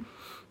Basically. day.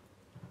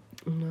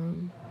 No.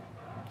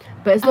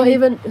 But it's not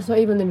even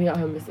living at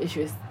home, this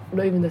issue. It's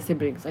not even the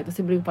siblings. Like the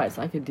sibling fights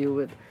I could deal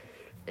with.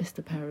 It's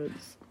the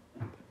parents.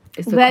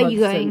 It's the Where are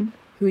you going?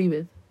 Who are you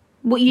with?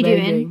 What are you Where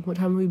doing? What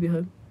time will you be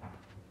home?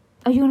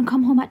 Are you gonna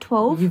come home at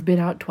 12? You've been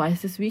out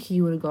twice this week.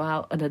 You want to go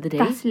out another day?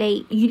 That's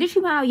late. You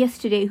literally went out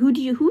yesterday.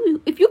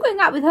 If you're going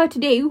out with her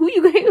today, who did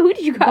you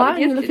go out Why with are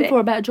you yesterday? looking for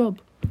a better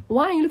job?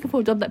 Why are you looking for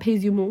a job that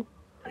pays you more?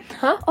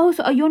 Huh? Oh,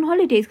 so are you on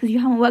holidays because you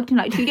haven't worked in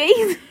like 2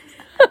 days?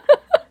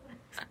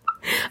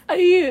 Do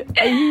you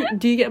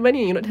get money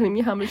and you're not telling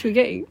me how much you're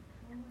getting?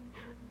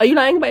 Are you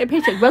lying about your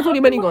paycheck? Where's all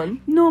your money gone?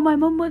 No, my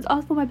mum once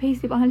asked for my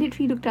payslip and I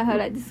literally looked at her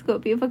like, this is gonna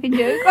be a fucking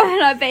joke. I'm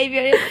like,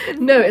 baby,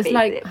 No, it's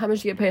like, how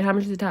much do you get paid? How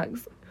much is the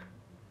tax?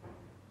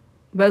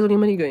 Where's all your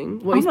money going?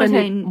 What are you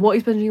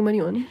spending your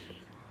money on?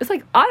 It's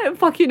like, I don't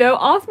fucking know.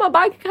 Ask my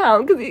bank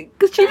account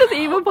because she doesn't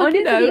even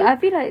fucking Honestly, know. I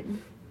feel like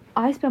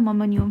I spend my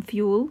money on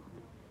fuel.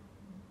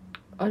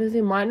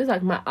 Honestly, mine is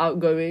like my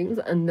outgoings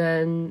and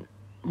then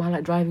my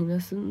like driving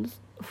lessons.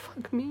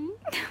 Fuck me.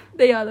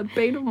 They are the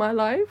bane of my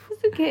life.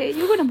 It's okay,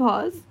 you're gonna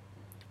pass.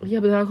 Yeah,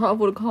 but then I can't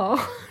afford a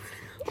car.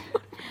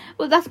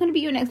 Well, that's gonna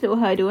be your next little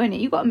hurdle, isn't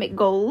it? You gotta make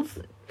goals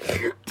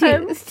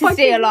I'm to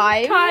stay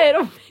alive. tired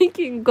of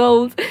making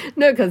goals.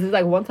 No, because it's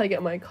like once I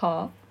get my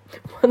car,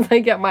 once I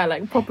get my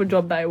like proper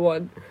job that I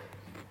want,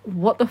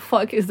 what the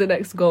fuck is the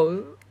next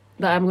goal?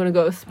 That I'm gonna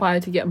go aspire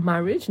to get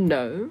married?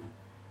 No.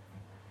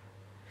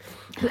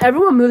 'Cause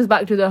everyone moves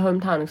back to their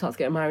hometown and starts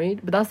getting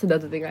married, but that's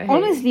another thing I hate.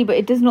 Honestly, but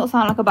it does not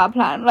sound like a bad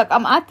plan. Like,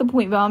 I'm at the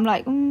point where I'm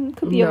like,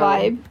 could be a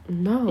vibe.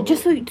 No.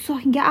 Just so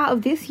I can get out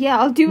of this, yeah,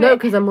 I'll do No, it.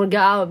 because I'm gonna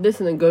get out of this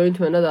and then go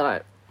into another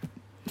like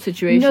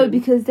situation. No,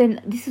 because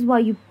then this is why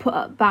you put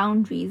up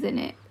boundaries in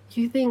it.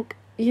 you think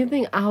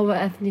our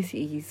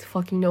ethnicities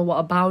fucking know what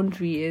a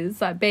boundary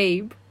is, like,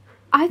 babe?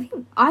 I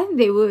think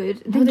they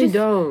would. No, they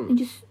don't. Then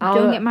just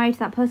don't get married to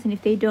that person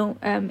if they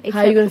don't. How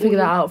are you gonna figure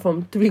that out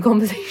from 3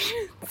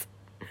 conversations?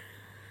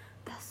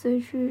 That's so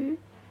true.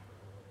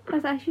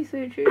 That's actually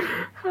so true.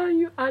 How are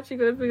you actually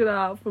gonna figure that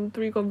out from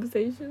 3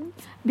 conversations?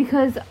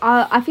 Because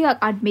I feel like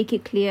I'd make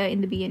it clear in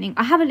the beginning.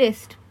 I have a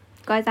list,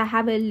 guys. I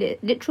have a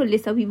literal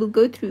list that we will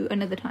go through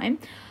another time.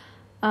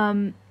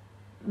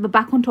 But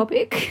back on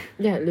topic.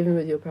 Yeah, living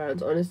with your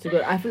parents, honest to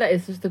God. I feel like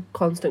it's just a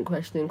constant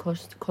questioning,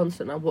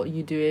 constant like, what are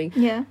you doing?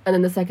 Yeah. And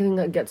then the second thing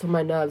that gets on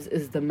my nerves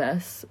is the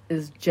mess,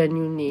 is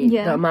genuinely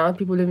the amount of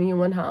people living in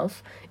one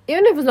house.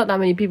 Even if it's not that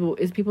many people,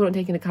 is people not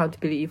taking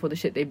accountability for the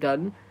shit they've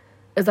done.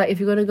 It's like,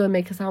 if you're going to go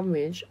make a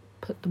sandwich,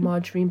 put the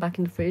margarine back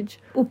in the fridge.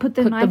 Or put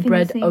the knife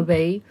bread in the sink.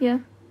 away. Yeah.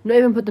 Not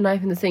even put the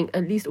knife in the sink,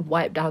 at least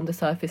wipe down the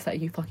surface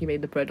that you fucking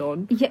made the bread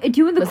on. Yeah, do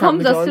you want the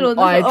crumbs are still on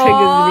the floor? It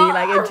triggers me,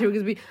 like, it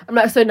triggers me. I'm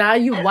like, so now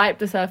you wipe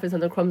the surface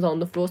and the crumbs are on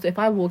the floor, so if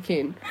I walk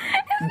in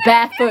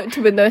barefoot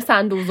with no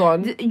sandals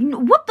on...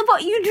 What the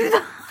fuck, you do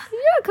that?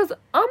 Yeah, because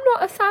I'm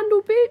not a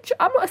sandal bitch.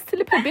 I'm not a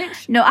slipper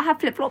bitch. No, I have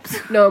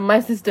flip-flops. No, my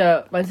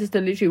sister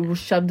literally will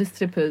shove the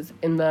slippers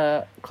in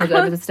the closet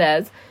over the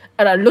stairs.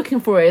 And I'm looking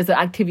for it as an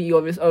activity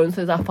of its own.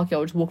 So it's like, fuck it,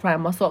 I'll just walk around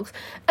in my socks.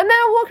 And then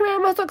I walk around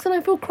in my socks and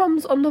I feel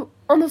crumbs on the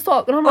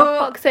sock. And I'm like,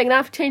 fuck's sake, and I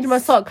have to change my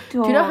sock.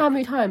 Stop. Do you know how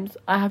many times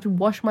I have to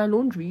wash my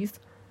laundries?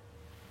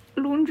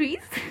 Laundries?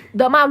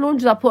 The amount of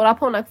laundries I put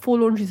on like 4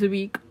 laundries a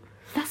week.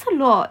 That's a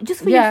lot.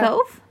 Just for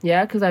yourself?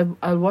 Yeah, because I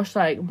wash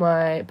like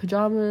my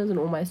pajamas and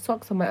all my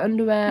socks and my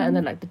underwear. And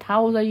then like the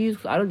towels I use.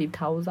 Cause I don't leave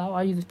towels out.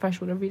 I use a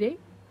fresh one every day.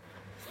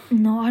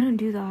 No, I don't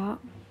do that.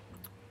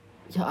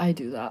 Yeah, I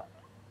do that.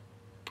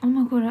 Oh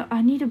my god,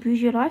 I need a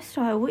bougie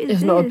lifestyle. What is this?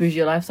 It's not a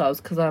bougie lifestyle,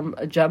 it's because I'm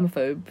a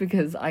germaphobe,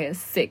 because I get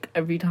sick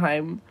every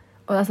time.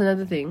 Oh, that's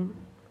another thing.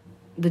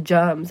 The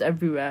germs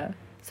everywhere.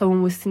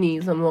 Someone will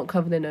sneeze and won't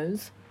cover their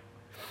nose.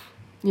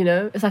 You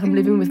know? It's like I'm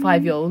living with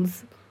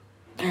 5-year-olds.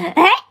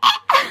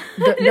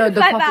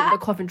 The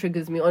coughing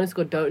triggers me.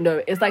 Honestly, God, don't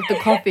know. It's like the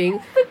coughing,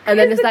 and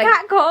then it's like,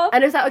 cat cough.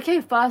 and it's like, okay,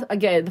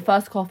 the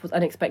first cough was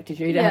unexpected.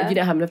 You didn't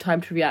have enough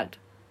time to react.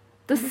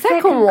 The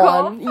second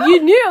one,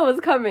 you knew it was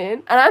coming,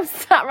 and I'm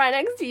sat right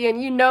next to you,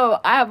 and you know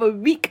I have a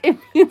weak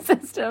immune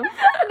system.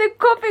 They're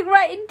coughing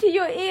right into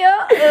your ear.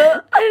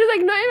 And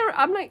it's like,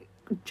 I'm like,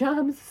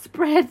 germs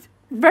spread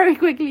very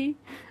quickly.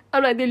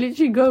 I'm like, they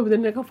literally go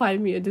within like a 5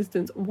 meter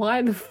distance.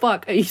 Why the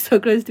fuck are you so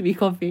close to me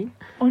coughing?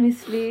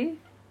 Honestly.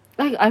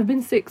 Like, I've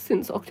been sick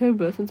since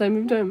October, since I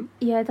moved home.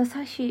 Yeah, that's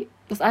actually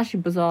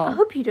bizarre. I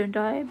hope you don't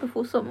die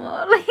before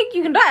summer. Like,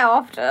 you can die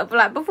after, but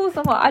like before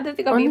summer, I don't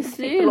think I'll be able to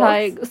take the loss.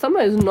 Like, summer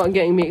is not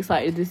getting me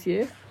excited this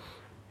year.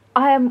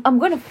 I'm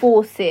gonna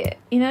force it,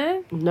 you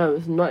know? No,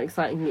 it's not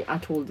exciting me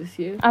at all this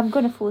year. I'm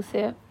gonna force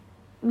it.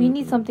 We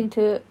need something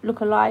to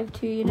look alive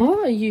to, you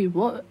know?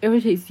 What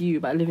irritates you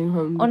about living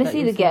home?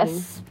 Honestly, the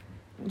guests.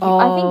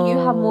 I think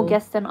you have more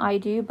guests than I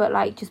do, but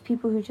like just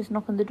people who just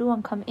knock on the door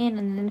and come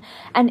in,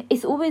 and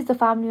it's always the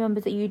family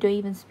members that you don't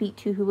even speak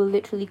to who will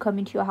literally come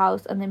into your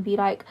house and then be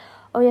like,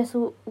 oh yeah,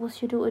 so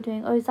what's your daughter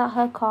doing? Oh, is that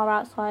her car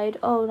outside?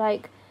 Oh,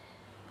 like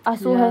I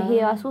saw her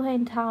here, I saw her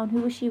in town,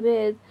 who was she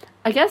with?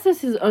 I guess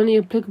this is only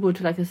applicable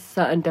to like a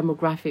certain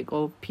demographic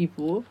of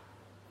people.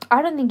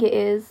 I don't think it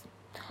is.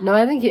 No,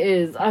 I think it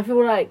is. I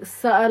feel like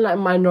certain like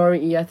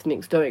minority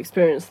ethnics don't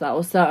experience that,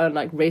 or certain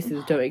like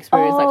races don't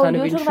experience that kind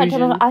of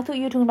intrusion. I thought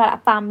you were talking about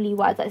like,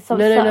 family-wise, like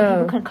certain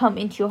people can come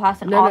into your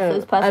house and ask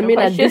those personal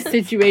questions. Like, this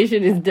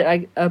situation is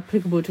like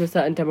applicable to a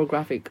certain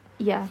demographic.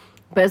 Yeah.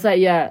 But it's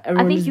like, I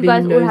think you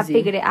guys all have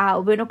figured it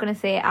out. We're not going to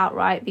say it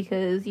outright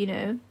because, you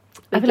know...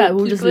 I feel like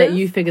we'll just let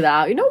you figure that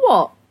out. You know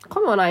what?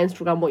 Comment on our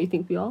Instagram what you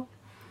think we are.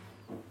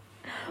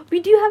 We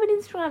do have an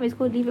Instagram. It's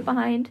called Leave It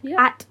Behind.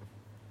 Yeah.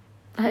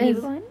 Leave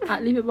It Behind.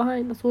 At Leave It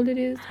Behind. That's all it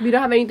is. We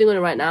don't have anything on it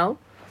right now.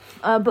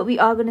 But we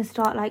are going to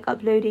start, like,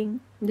 uploading.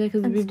 Yeah,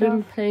 because we've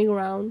been playing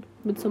around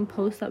with some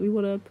posts that we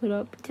want to put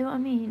up. Do you know what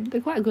I mean?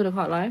 They're quite good, I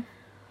can't lie.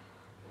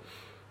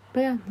 But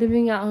yeah,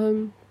 living at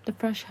home. The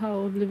fresh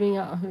hell of living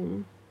at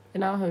home.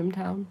 In our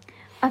hometown.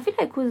 I feel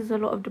like it causes a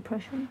lot of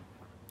depression.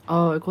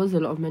 Oh, it causes a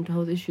lot of mental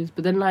health issues.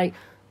 But then, like,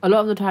 a lot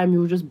of the time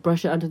you'll just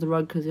brush it under the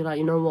rug because you're like,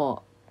 you know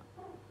what?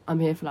 I'm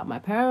here for, like, my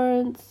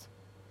parents.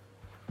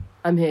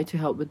 I'm here to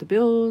help with the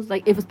bills.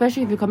 Like,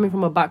 especially if you're coming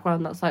from a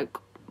background that's, like,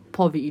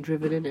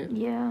 poverty-driven, innit?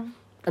 Yeah.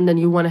 And then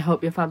you want to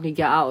help your family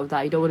get out of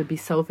that. You don't want to be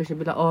selfish and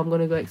be like, oh, I'm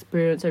going to go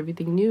experience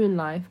everything new in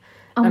life.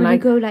 I'm going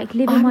to go, like,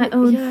 live in my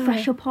own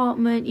fresh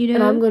apartment, you know?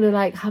 And I'm going to,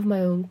 like, have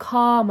my own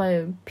car, my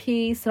own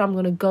peace. And I'm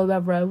going to go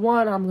wherever I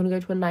want. I'm going to go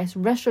to a nice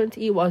restaurant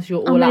to eat whilst you're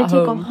all at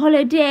home. I'm going to take a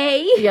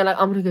holiday. Yeah, like,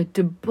 I'm going to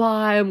go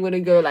Dubai. I'm going to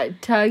go, like,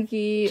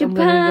 Turkey. Japan.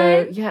 I'm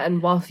going to go... Yeah,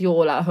 and whilst you're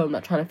all at home,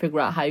 like, trying to figure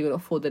out how you're going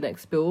to afford the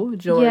next bill.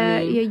 Do you know what I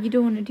mean? Yeah, you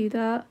don't want to do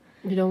that.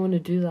 You don't want to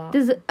do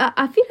that.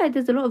 I feel like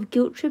there's a lot of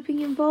guilt tripping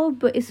involved,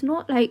 but it's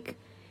not, like...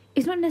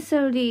 It's not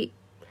necessarily...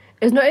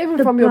 It's not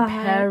even from your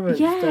parents.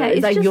 Yeah, though.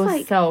 It's like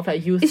yourself.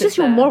 Like you. It's just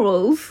your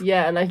morals.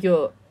 Yeah, and like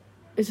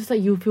it's just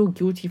like you feel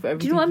guilty for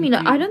everything. Do you know what I mean?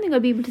 Like, I don't think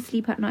I'd be able to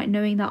sleep at night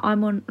knowing that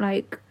I'm on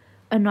like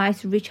a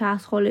nice rich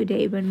ass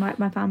holiday when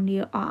my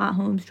family are at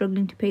home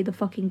struggling to pay the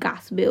fucking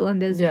gas bill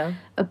and there's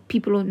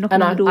people knocking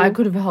on the door. I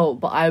could have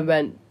helped, but I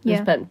went and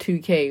spent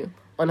 2K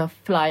on a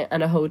flight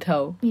and a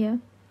hotel. Yeah.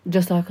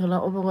 Just like I'm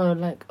like, oh my god,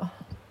 like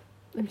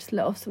let me just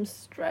let off some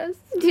stress.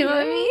 Do you know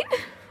what I mean?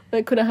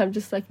 Like, could I have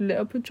just like lit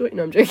up a joint?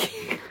 No, I'm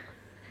joking.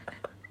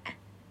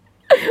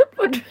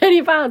 For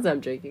 £20,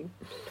 I'm joking.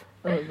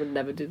 I would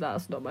never do that.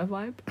 That's not my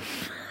vibe.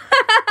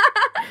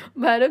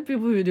 But I know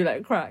people who do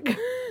like crack.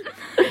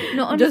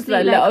 No, honestly, just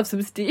like let off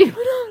some steam.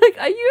 I'm like,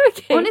 are you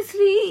okay?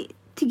 Honestly,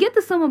 to get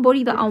the summer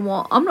body that I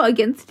want, I'm not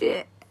against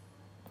it.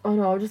 Oh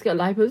no, I'll just get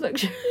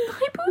liposuction.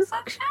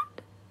 Liposuction?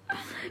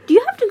 Do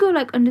you have to go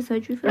like under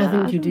surgery for that? I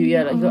think you do.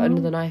 Yeah, like you're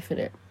under the knife in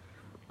it.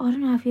 I don't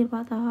know how I feel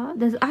about that.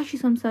 There's actually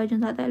some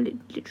surgeons out there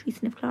literally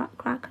sniff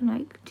crack and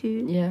like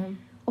do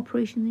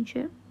operations and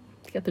shit.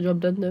 To get the job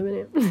done though,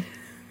 innit?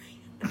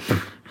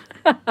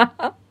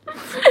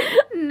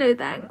 No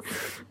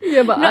thanks.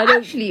 Yeah, but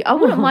I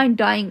wouldn't mind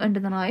dying under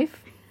the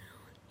knife.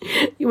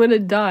 You want to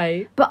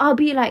die? But I'll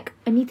be like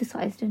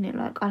anesthetized in it.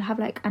 Like I'll have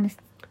like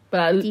anesthesia.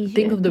 But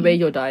think of the way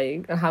you're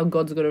dying and how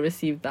God's gonna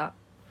receive that.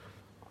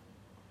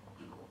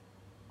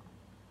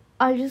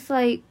 I'll just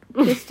like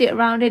twist it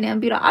around in it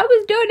and be like, I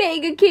was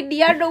donating a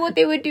kidney. I don't know what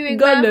they were doing.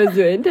 God knows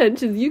your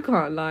intentions. You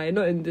can't lie.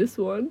 Not in this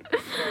one.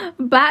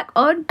 Back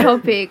on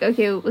topic.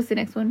 Okay, what's the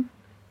next one?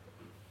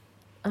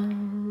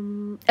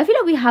 I feel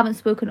like we haven't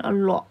spoken a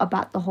lot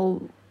about the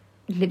whole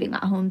living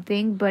at home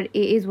thing, but it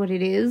is what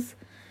it is.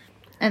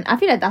 And I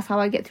feel like that's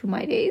how I get through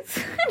my days.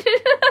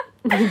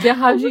 Yeah,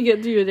 how do you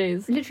get through your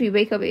days? Literally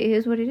wake up, it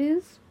is what it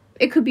is.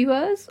 It could be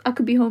worse. I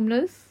could be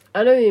homeless.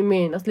 I know what you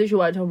mean. That's literally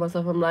what I told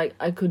myself. I'm like,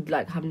 I could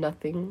like have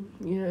nothing,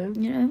 you know?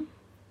 You know?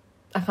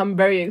 Like, I'm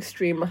very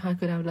extreme. Like, I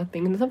could have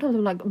nothing. And sometimes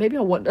I'm like, maybe I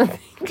want nothing.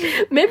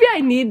 Maybe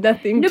I need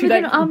nothing to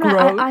like I'm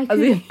grow. Like,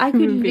 I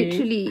could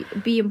literally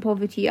be in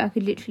poverty. I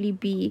could literally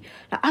be...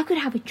 Like, I could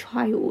have a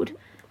child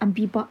and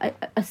be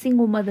a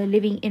single mother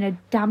living in a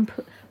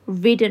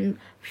damp-ridden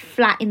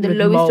flat in the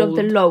lowest of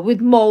the low with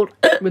mold.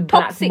 With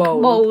toxic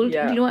mold.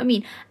 Yeah. Do you know what I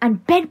mean?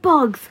 And bed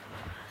bugs.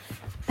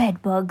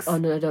 Oh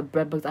no, the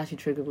bed bugs actually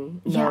trigger me.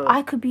 No. Yeah,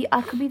 I could be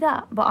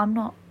that, but I'm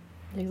not.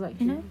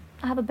 Exactly. You know,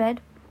 I have a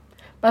bed.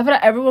 But I feel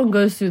like everyone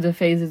goes through the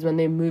phases when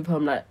they move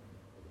home. Like,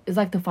 it's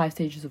like the 5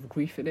 stages of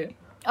grief in it.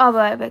 Oh,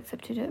 but I've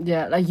accepted it.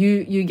 Yeah, like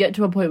you get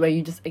to a point where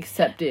you just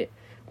accept it.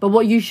 But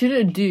what you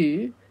shouldn't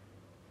do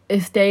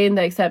is stay in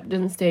the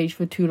acceptance stage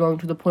for too long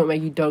to the point where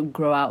you don't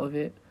grow out of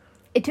it.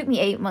 It took me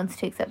 8 months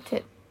to accept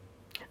it.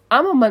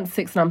 I'm on month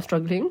 6 and I'm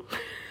struggling.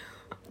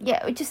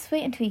 Yeah, just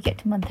wait until you get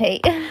to month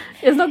 8.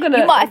 It's not gonna...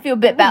 You might feel a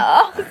bit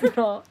better. It's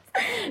not.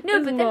 No,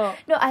 It's but not.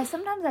 then... No,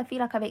 sometimes I feel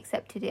like I've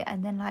accepted it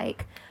and then,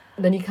 like...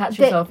 Then you catch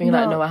yourself and you're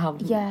like, no, I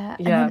haven't. Yeah.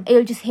 And then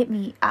it'll just hit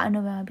me out of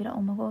nowhere. I'll be like,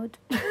 oh my God.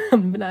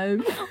 I'm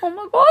home. Oh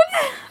my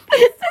God.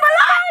 It's my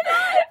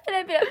life. And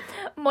I'll be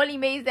like, Molly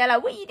May's there,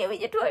 like, what are you doing with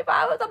your 24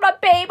 hours? I'm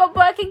like, babe, I'm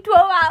working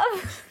 12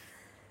 hours.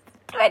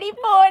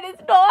 24 and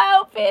it's not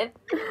helping.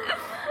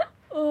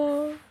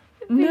 Oh.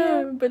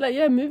 No, but like,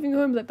 yeah, moving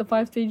home is like the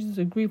 5 stages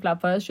of grief.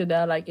 Like, first you're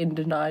there, like, in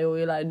denial.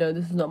 You're like, no,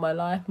 this is not my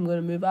life. I'm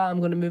going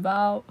to move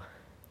out.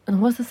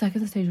 And what's the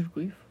second stage of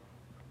grief?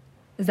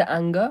 Is it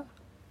anger?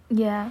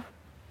 Yeah.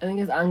 I think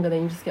it's anger,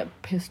 then you just get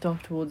pissed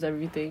off towards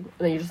everything. And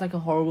then you're just like a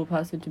horrible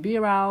person to be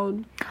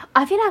around.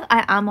 I feel like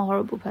I am a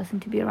horrible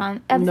person to be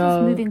around ever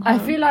since moving home. I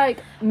feel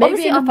like maybe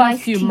Obviously, in the I'm first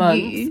nice few to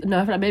months. you. No,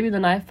 I feel like maybe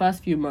in the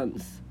first few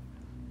months.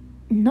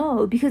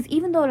 No, because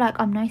even though, like,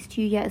 I'm nice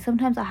to you, yeah,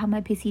 sometimes I have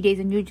my pissy days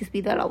and you'll just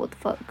be there like, what the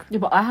fuck? Yeah,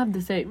 but I have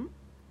the same.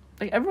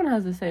 Like, everyone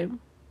has the same.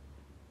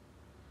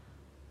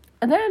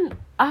 And then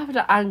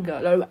after anger,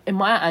 like, in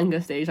my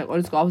anger stage, like,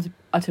 honestly, I was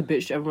utter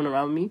bitch to everyone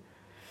around me.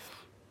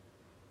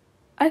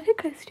 I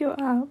think I still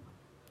am.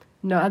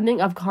 No, I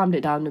think I've calmed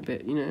it down a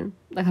bit, you know?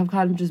 Like, I've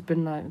kind of just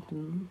been like,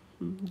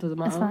 doesn't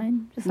matter. That's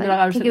fine. Just Like, like,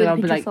 I'll sit take it there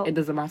and with be a like, pinch of it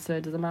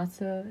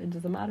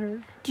doesn't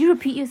matter. Do you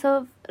repeat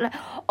yourself? Like,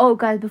 oh,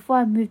 guys, before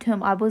I moved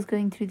home, I was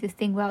going through this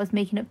thing where I was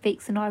making up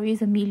fake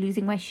scenarios and me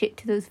losing my shit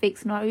to those fake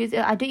scenarios.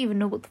 I don't even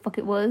know what the fuck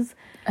it was.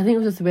 I think it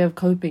was just a way of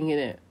coping in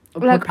it.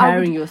 Of Like,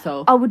 preparing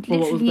yourself I would for what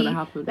was literally, going to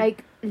happen.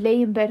 like,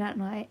 lay in bed at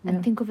night and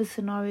Yeah. think of a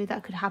scenario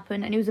that could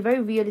happen. And it was a very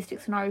realistic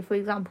scenario. For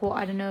example,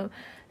 I don't know,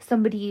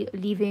 somebody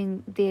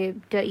leaving their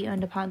dirty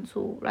underpants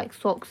or, like,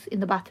 socks in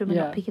the bathroom and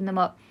not picking them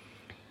up.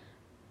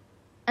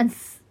 And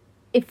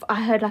if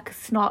I heard, like, a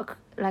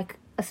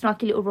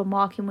snarky little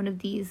remark in one of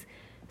these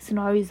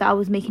scenarios that I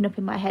was making up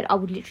in my head, I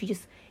would literally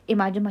just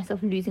imagine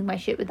myself losing my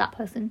shit with that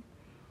person.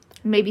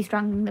 Maybe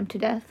strangling them to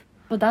death.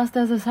 But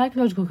there's a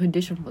psychological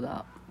condition for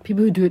that.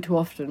 People who do it too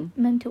often.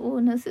 Mental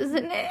illness,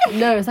 isn't it?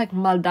 No, it's like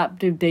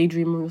maladaptive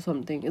daydreaming or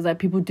something. It's like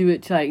people do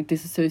it to, like,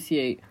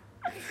 disassociate.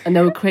 And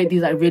they will create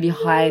these, like, really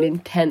high and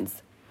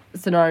intense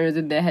scenarios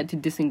in their head to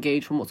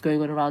disengage from what's going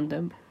on around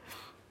them.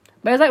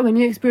 But it's like when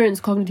you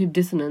experience cognitive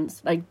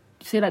dissonance, like,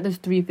 say, like, there's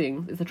 3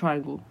 things. It's a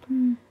triangle.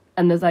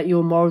 And there's, like,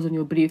 your morals and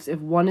your beliefs. If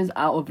one is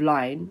out of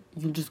line,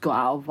 you'll just go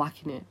out of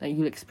whack in it. Like,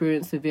 you'll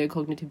experience severe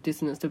cognitive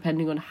dissonance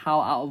depending on how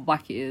out of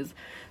whack it is.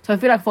 So I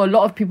feel like for a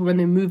lot of people, when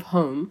they move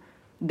home,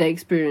 they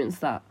experience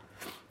that.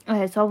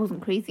 Okay, so I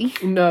wasn't crazy.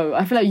 No,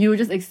 I feel like you were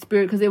just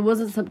experience, because it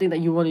wasn't something that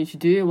you wanted to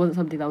do. It wasn't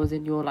something that was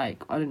in your,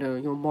 like, I don't know,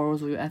 your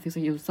morals or your ethics.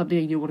 Like, it was something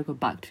that you didn't want to go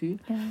back to.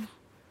 Yeah.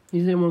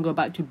 You didn't want to go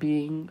back to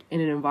being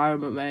in an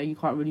environment where you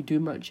can't really do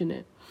much in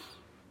it.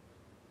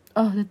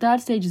 Oh, the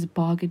third stage is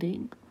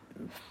bargaining.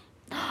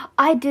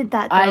 I did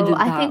that though. I did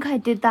that. think I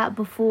did that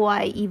before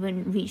I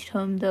even reached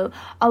home though.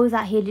 I was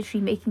out here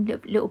literally making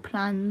little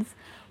plans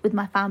with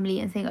my family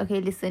and saying, okay,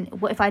 listen,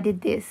 what if I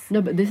did this?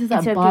 No, but this is like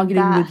Instead of doing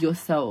bargaining that. with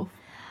yourself.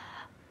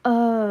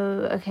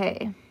 Oh,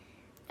 okay.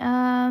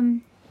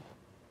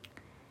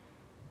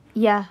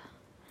 Yeah,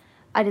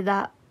 I did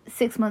that.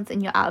 6 months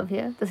and you're out of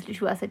here. That's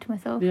literally what I said to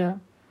myself. Yeah.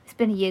 It's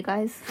been a year,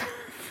 guys.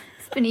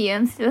 It's been a year.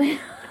 I'm still here.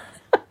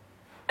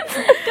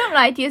 Don't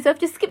lie to yourself.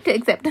 Just skip to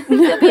acceptance.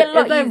 It'll be a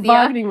lot It's like easier.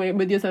 bargaining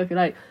with yourself. You're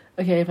like,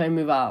 okay, if I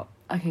move out,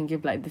 I can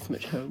give, like, this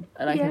much home.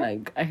 And I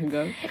can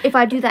go. If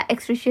I do that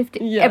extra shift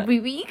Yeah. every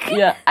week.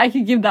 Yeah, I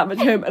can give that much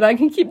home and I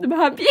can keep them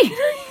happy.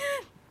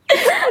 And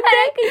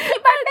I can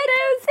keep my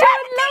bedroom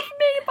Don't love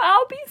me, but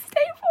I'll be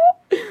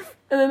stable.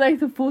 And then, like,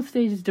 the 4th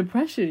stage is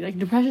depression. Like,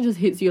 depression just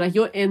hits you. Like,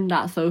 you're in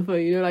that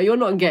sofa, you know? Like, you're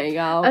not getting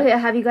out. Okay,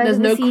 have you guys There's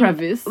ever no seen...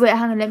 crevice. Wait,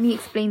 hang on. Let me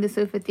explain the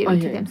sofa theory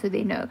to Okay. them so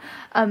they know.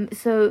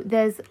 So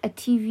there's a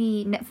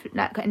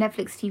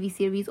Netflix TV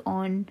series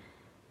on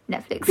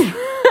Netflix.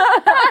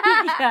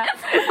 Yeah.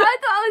 I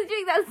thought I was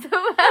doing that so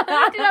well.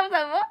 I was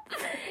like, what?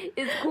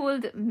 It's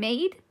called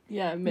Made.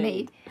 Yeah,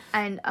 Made.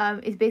 And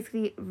it's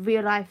basically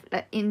real life,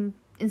 like,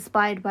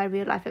 inspired by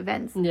real life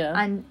events.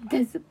 Yeah. And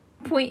there's a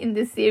point in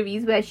this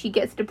series where she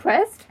gets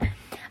depressed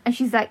and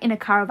she's like in a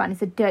caravan.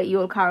 It's a dirty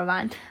old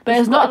caravan, but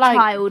it's she's not got a like-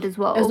 child as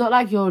well. It's not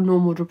like your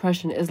normal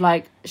depression. It's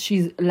like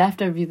she's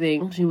left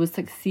everything. She was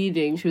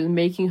succeeding. She was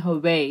making her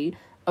way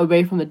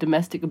away from the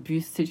domestic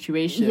abuse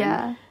situation.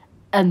 Yeah.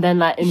 And then,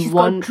 like, She's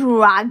got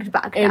dragged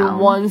back in down.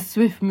 one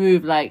swift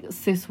move, like,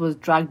 sis was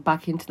dragged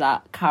back into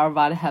that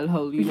caravan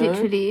hellhole, you know?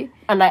 Literally.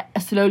 And, like,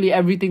 slowly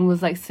everything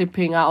was, like,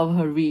 slipping out of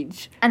her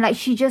reach. And like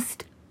she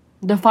just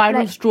The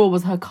final Like, straw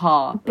was her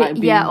car. Like,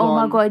 being yeah, oh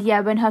my gone. god,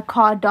 yeah, when her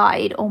car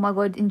died, oh my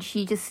god, and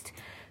she just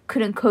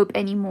couldn't cope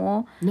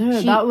anymore. No,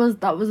 She- that was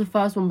the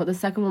first one, but the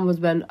second one was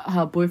when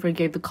her boyfriend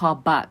gave the car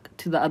back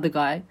to the other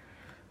guy.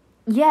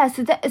 Yeah,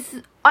 so that's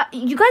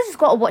you guys just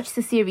gotta watch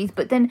the series.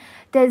 But then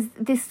there's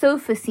this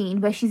sofa scene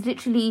where she's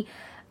literally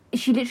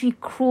she literally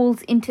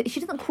crawls into... She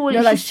doesn't crawl,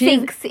 she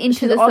sinks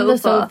into the sofa. She's on the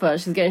sofa.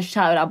 She's getting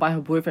shouted at by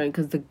her boyfriend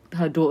because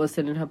her daughter's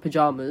still in her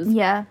pyjamas.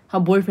 Yeah. Her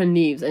boyfriend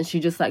leaves and she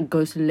just, like,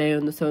 goes to lay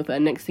on the sofa.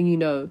 And next thing you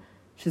know,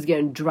 she's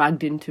getting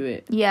dragged into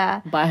it.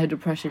 Yeah. By her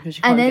depression because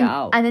she can't get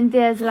out. And then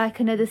there's,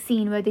 like, another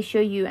scene where they show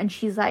you and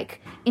she's,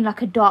 like, in,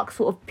 like, a dark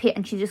sort of pit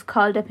and she's just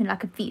curled up in,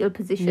 like, a fetal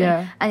position.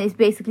 Yeah. And it's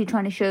basically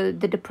trying to show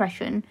the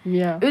depression.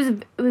 Yeah.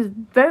 It was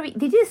very...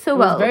 They did it so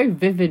well. It was very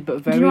vivid, but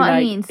very, you know what like,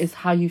 I mean? It's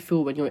how you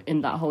feel when you're in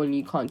that hole and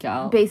you can't get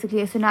out.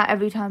 Basically, so now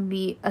every time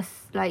we,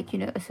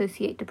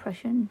 associate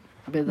depression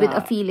with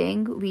a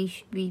feeling,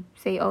 we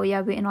say, oh,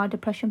 yeah, we're in our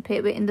depression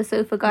pit. We're in the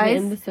sofa, guys.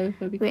 We're in the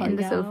sofa. We're in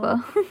the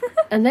sofa.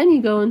 And then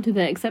you go into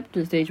the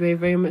acceptance stage where you're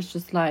very much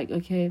just like,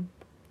 okay,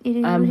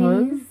 I'm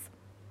home.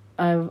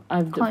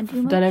 I've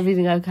done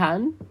everything I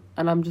can,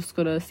 and I'm just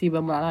gonna see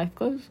where my life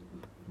goes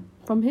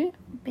from here.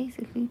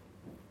 Basically.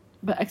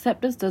 But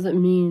acceptance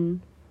doesn't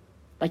mean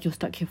like you're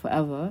stuck here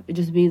forever. It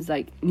just means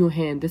like you're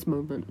here in this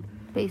moment.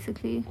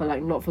 Basically. But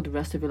like not for the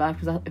rest of your life,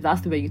 because if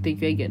that's the way you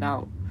think, you ain't getting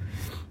out.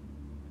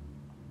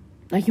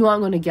 Like, you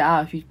aren't going to get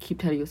out if you keep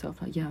telling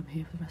yourself, like, yeah, I'm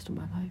here for the rest of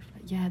my life.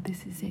 Like, yeah,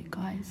 this is it,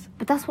 guys.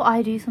 But that's what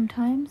I do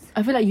sometimes.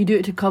 I feel like you do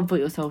it to comfort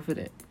yourself with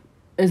it.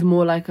 It's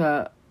more like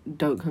a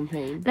don't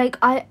complain. Like,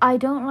 I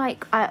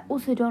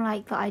also don't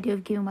like the idea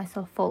of giving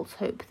myself false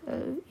hope,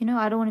 though. You know,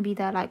 I don't want to be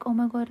there like, oh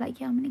my God, like,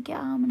 yeah, I'm going to get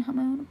out, I'm going to have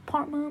my own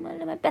apartment, I'm going to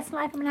live my best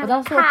life, I'm going to have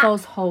a cat. But that's not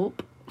false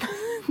hope.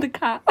 The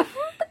cat. The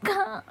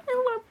cat. I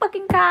want a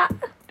fucking cat.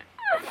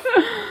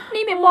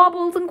 Name it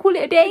Marbles and call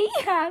it a day.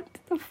 Cat.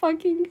 The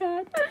fucking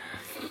cat.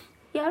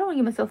 Yeah, I don't want to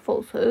give myself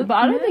false hope. But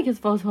I don't think it's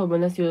false hope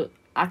unless you're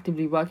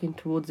actively working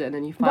towards it and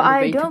then you find a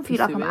way to pursue it. But I don't feel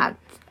like I'm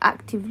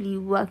actively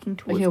working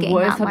towards getting out of my hometown.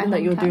 What is something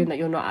that you're doing that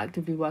you're not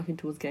actively working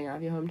towards getting out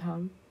of your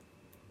hometown?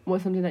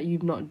 What's something that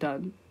you've not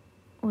done?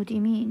 What do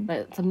you mean?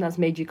 Like something that's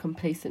made you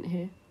complacent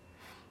here?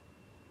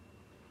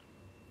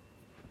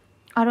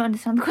 I don't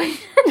understand the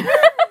question.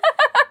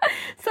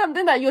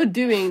 Something that you're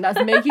doing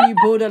that's making you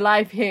build a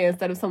life here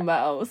instead of somewhere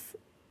else.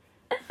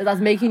 That's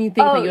making you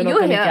think that you're not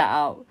going to get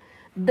out.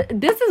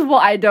 This is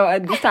what I don't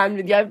understand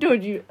with you. I've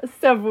told you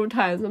several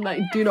times. I'm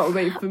like, do not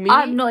wait for me.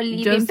 I'm not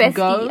leaving Bestie.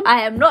 Go.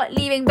 I am not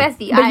leaving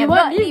Bestie. But you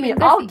won't leave me.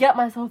 I'll get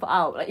myself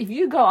out. Like, if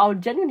you go, I'll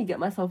genuinely get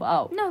myself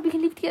out. No, we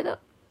can leave together.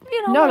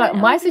 You know, no, like,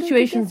 my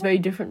situation is very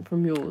different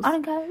from yours. I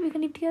don't care. We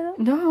can live together.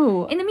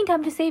 No. In the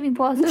meantime, just saving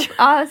for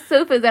our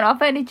sofas and our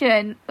furniture.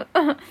 And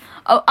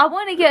I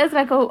want to get us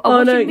like a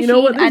washing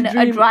machine and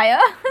a dryer.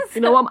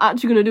 You know what I'm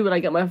actually going to do when I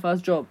get my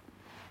first job?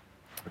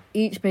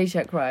 Each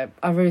paycheck, right?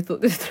 I've already thought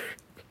this through.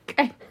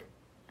 Okay.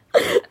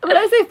 When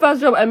I say first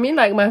job, I mean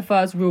like my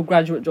first real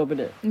graduate job,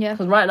 innit? Yeah.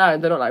 Because right now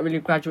they're not like really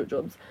graduate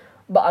jobs.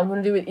 But I'm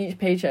gonna do with each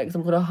paycheck. So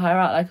I'm gonna hire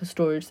out like a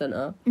storage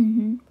center.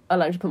 Mm-hmm. I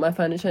like to put my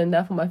furniture in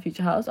there for my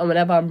future house. And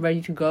whenever I'm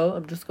ready to go,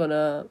 I'm just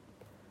gonna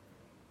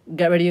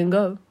get ready and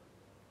go.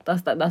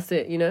 That's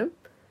it, you know.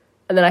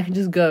 And then I can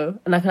just go,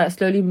 and I can like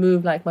slowly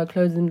move like my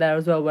clothes in there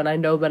as well when I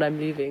know when I'm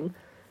leaving.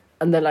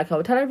 And then like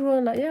I'll tell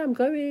everyone like, yeah, I'm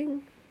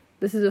going.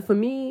 This is it for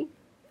me.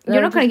 You're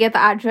not going to get the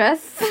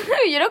address.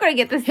 You're not going to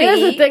get the city.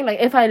 Here's the thing, like,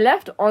 if I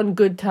left on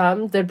good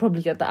terms, they'd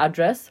probably get the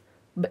address.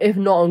 But if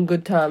not on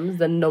good terms,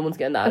 then no one's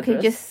getting the address.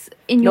 Okay, just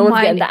in your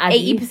mind,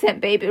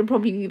 80%, babe, it'll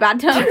probably be bad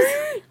terms.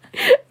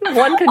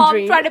 One can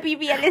dream. I'm trying to be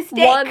realistic.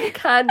 One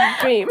can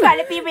dream. Trying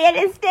to be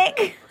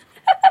realistic.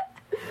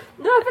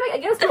 No, I feel like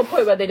it gets to a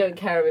point where they don't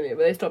care anymore,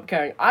 where they stop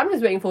caring. I'm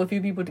just waiting for a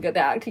few people to get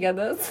their act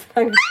together.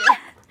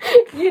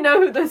 You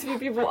know who those few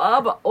people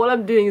are, but all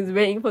I'm doing is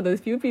waiting for those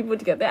few people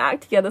to get their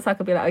act together so I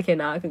can be like, okay,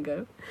 now I can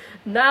go.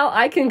 Now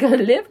I can go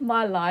live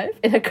my life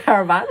in a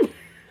caravan.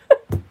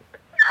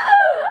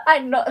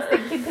 I'm not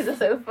sinking to the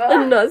sofa.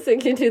 I'm not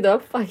sinking to the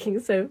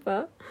fucking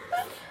sofa.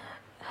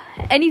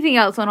 Anything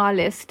else on our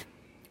list?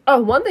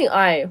 Oh, one thing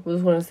I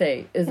was going to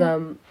say is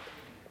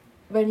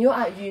when you're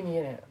at uni,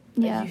 innit?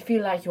 Yeah. You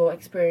feel like you're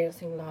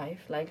experiencing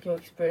life, like you're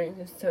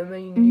experiencing so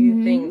many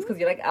new things because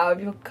you're like out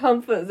of your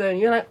comfort zone.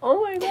 You're like, oh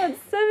my God,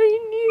 so many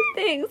new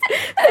things,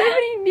 so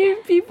many new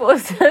people,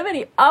 so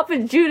many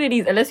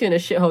opportunities. Unless you're in a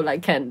shithole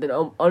like Kent, then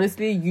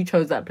honestly, you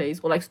chose that place.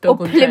 Or like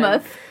Stoke or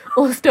Plymouth.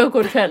 Or Stoke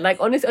on Trent. Like,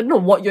 honestly, I don't know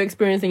what you're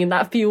experiencing in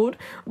that field,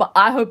 but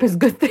I hope it's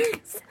good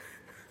things.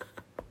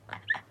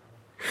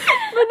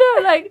 But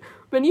no, like,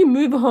 when you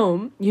move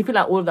home, you feel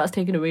like all of that's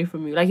taken away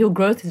from you. Like, your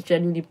growth is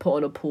genuinely put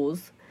on a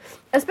pause.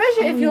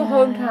 Especially if your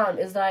hometown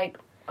is like,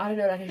 I don't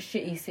know, like a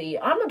shitty city.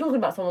 I'm not talking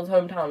about someone's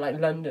hometown like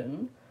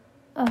London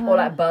or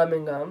like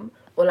Birmingham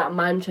or like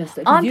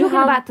Manchester. I'm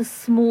talking about the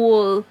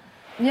small,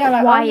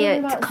 like,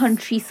 quiet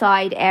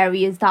countryside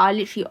areas that are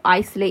literally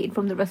isolated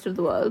from the rest of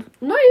the world.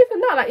 Not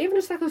even that, like even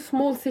just like a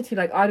small city,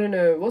 like I don't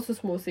know, what's a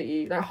small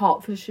city? Like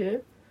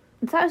Hertfordshire.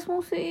 Is that a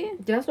small city?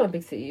 Yeah, that's not a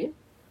big city.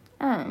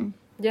 Oh.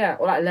 Yeah,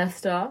 or like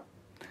Leicester.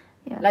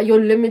 Yeah. Like, you're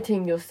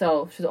limiting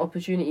yourself to the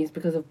opportunities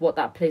because of what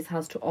that place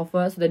has to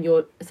offer. So then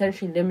you're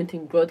essentially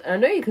limiting growth. And I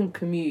know you can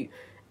commute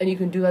and you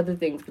can do other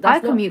things. But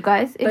commute,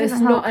 guys. But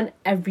it's not an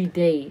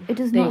everyday It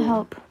does thing. not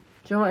help. Do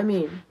you know what I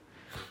mean?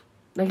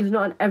 Like, it's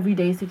not an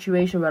everyday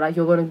situation where, like,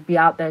 you're going to be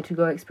out there to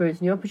go experience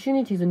new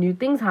opportunities and new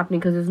things happening,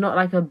 because it's not,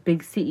 like, a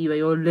big city where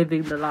you're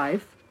living the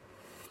life.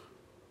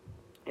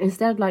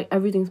 Instead, like,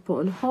 everything's put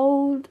on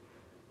hold,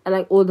 and,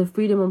 like, all the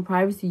freedom and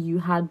privacy you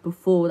had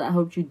before that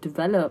helped you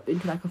develop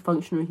into, like, a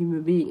functional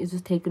human being is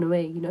just taken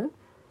away, you know?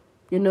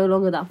 You're no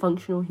longer that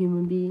functional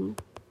human being.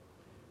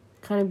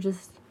 Kind of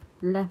just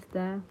left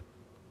there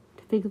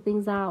to figure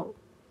things out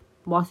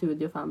whilst you're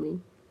with your family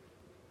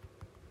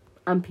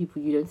and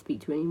people you don't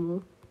speak to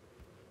anymore.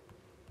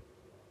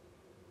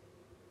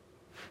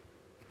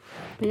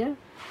 But yeah.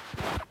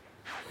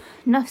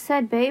 Enough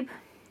said, babe.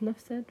 Enough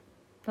said.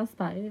 That's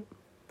about it.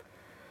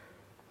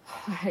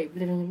 I hate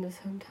living in this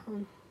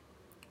hometown.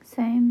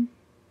 Same.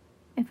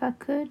 If I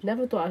could,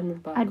 Never thought I'd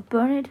move back. I'd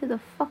burn it to the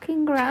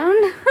fucking ground.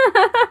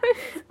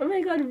 Oh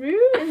my god,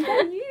 Rue, is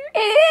that you?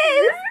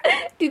 It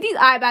is! Do these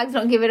eye bags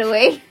not give it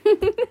away?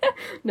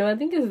 No, I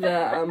think it's the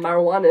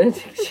marijuana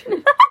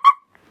addiction.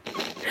 I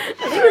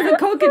think it's the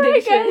coke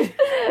addiction.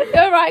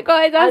 Alright,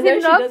 guys, that's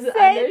enough said.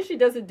 I know she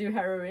doesn't do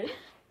heroin.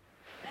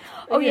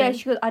 Oh yeah,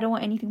 she goes, I don't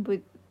want anything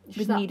with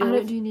She's needles. Like, I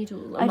don't do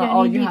needles. I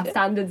don't need you needles. have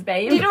standards,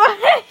 babe. You know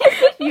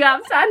what? You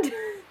have standards.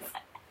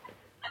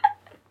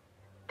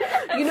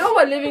 You know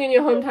what living in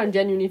your hometown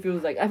genuinely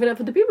feels like? I feel like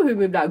for the people who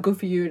moved out, good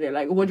for you. They're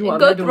like, what do you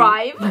want? Go a medal?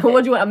 thrive.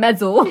 What do you want? A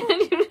medal?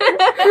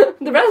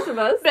 The rest of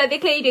us, But they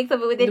clearly doing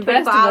something within the 24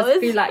 rest of hours. us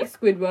feel like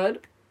Squidward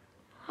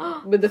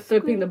with the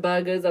flipping the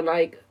burgers and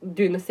like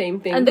doing the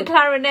same thing. And the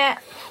clarinet.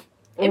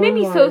 It made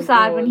me so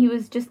sad when he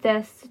was just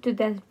there, stood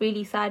there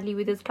really sadly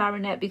with his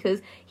clarinet,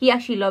 because he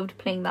actually loved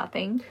playing that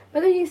thing.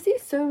 But then you see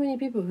so many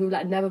people who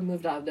like never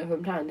moved out of their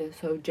hometown. They're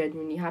so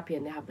genuinely happy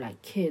and they have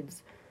like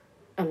kids.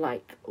 And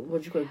like,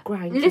 what do you call it,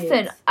 grandkids.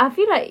 Listen, I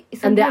feel like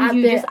sometimes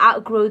you there- just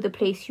outgrow the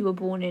place you were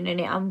born in,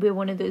 innit? And we're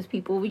one of those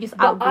people. We just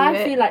But outgrow I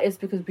it. feel like it's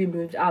because we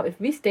moved out. If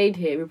we stayed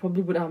here, we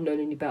probably wouldn't have known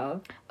any better.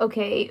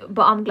 Okay,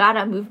 but I'm glad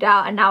I moved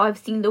out, and now I've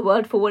seen the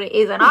world for what it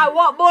is, and I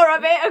want more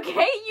of it,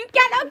 okay? You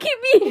cannot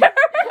keep me here.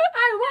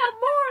 I want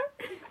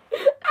more.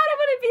 I don't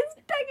want to be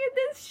stuck in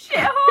this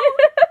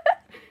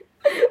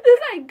shithole.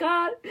 It's like,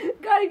 God,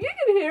 if you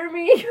can hear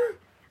me,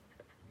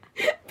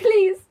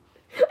 please.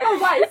 Oh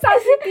my,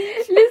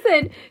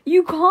 Listen,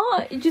 you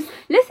can't just,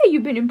 let's say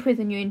you've been in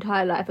prison your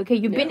entire life, okay?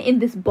 You've been in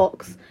this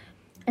box,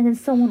 and then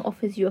someone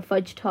offers you a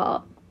fudge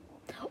tart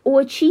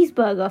or a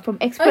cheeseburger from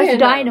Express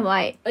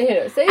Dynamite, and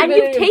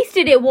you've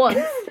tasted it once.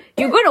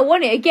 You're gonna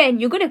want it again.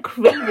 You're gonna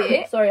crave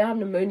it. Sorry, I have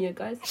pneumonia,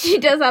 guys. She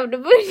does have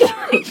pneumonia.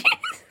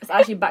 It's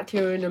actually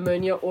bacterial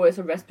pneumonia, or it's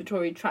a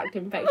respiratory tract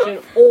infection,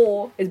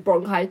 or it's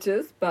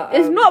bronchitis. But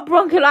It's not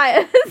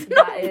bronchitis. It's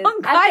not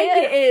bronchitis. I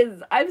think it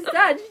is. I've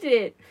searched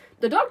it.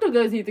 The doctor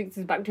goes, he thinks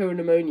it's bacterial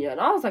pneumonia, and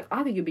I was like,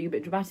 I think you're being a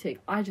bit dramatic.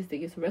 I just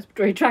think it's a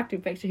respiratory tract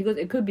infection. He goes,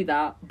 it could be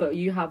that, but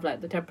you have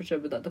like the temperature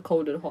with like the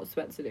cold and hot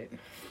sweats in it.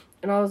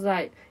 And I was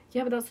like,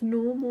 yeah, but that's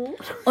normal.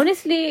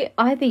 Honestly,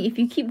 I think if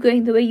you keep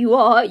going the way you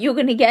are, you're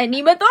gonna get a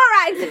pneumothorax.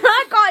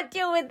 I can't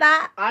deal with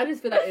that. I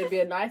just feel like it'd be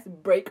a nice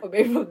break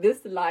away from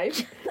this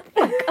life.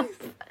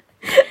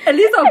 At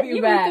least I'll be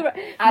rare.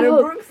 Adam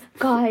Brooks.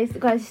 Guys,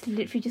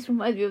 literally just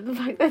reminds me of the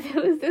fact that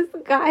there was this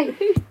guy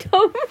who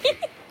told me.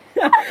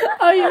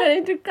 Oh, you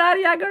went into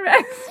cardiac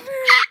arrest.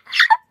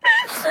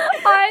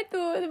 I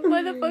thought the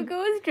motherfucker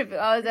was tripping.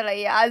 I was like,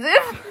 yeah, as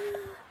if.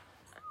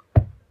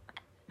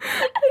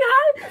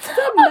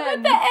 Some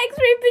men. The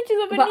X-ray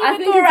pictures of a But I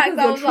think pneumothorax. it's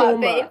because your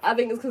trauma. I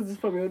think it's because it's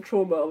from your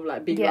trauma of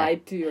like being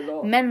lied to a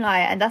lot. Men lie,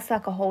 and that's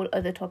like a whole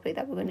other topic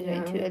that we're going to go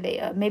into Yeah.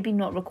 later. Maybe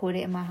not record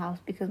it in my house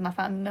because my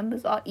family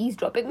members are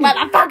eavesdropping.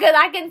 Motherfuckers,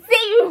 I can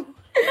see you.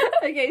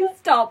 Okay,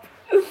 stop.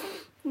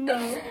 No.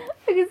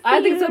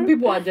 I think some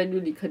people are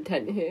genuinely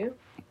content here.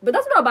 But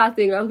that's not a bad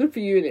thing. That's good for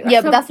you, innit? Yeah,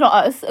 but that's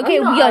not us. Okay,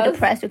 not we are us.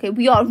 depressed. Okay,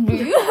 we are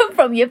rude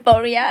from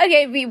Euphoria.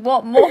 Okay, we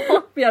want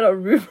more. We had a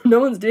roof. No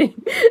one's doing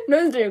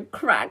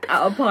crack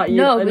at a party.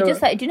 No, I we're know.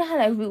 just like, do you know how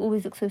like we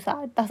always look so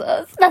sad? That's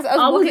us. That's us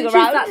I was walking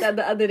literally around. sat there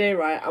the other day,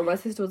 right? And my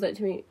sister was like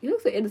to me, "You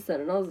look so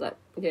innocent," and I was like,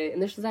 "Okay."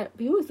 And then she's like,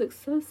 "But you always look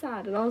so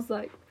sad," and I was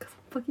like, "Cause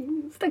I'm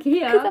fucking stuck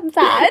here. Because I'm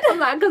sad. I'm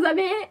like, "Cause I'm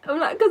here." I'm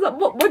like, "Cause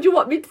what do you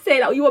want me to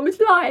say? Like, you want me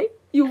to lie?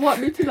 You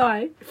want me to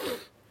lie?"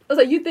 I was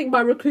like, "You think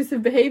my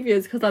reclusive behaviour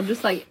is because I'm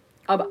just like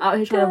I'm out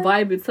here trying to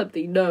vibe with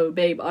something?" No,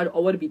 babe. I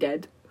want to be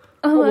dead.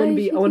 I want to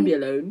be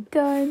alone.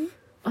 Done.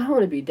 I don't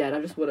want to be dead.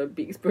 I just want to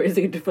be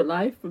experiencing a different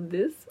life from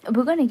this.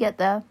 We're gonna get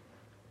there,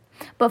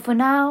 but for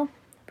now,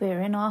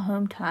 we're in our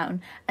hometown,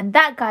 and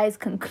that, guys,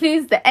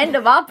 concludes the end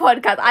of our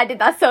podcast. I did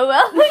that so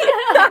well.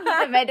 I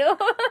need a medal.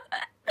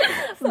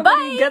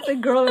 Somebody get the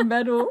girl a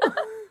medal.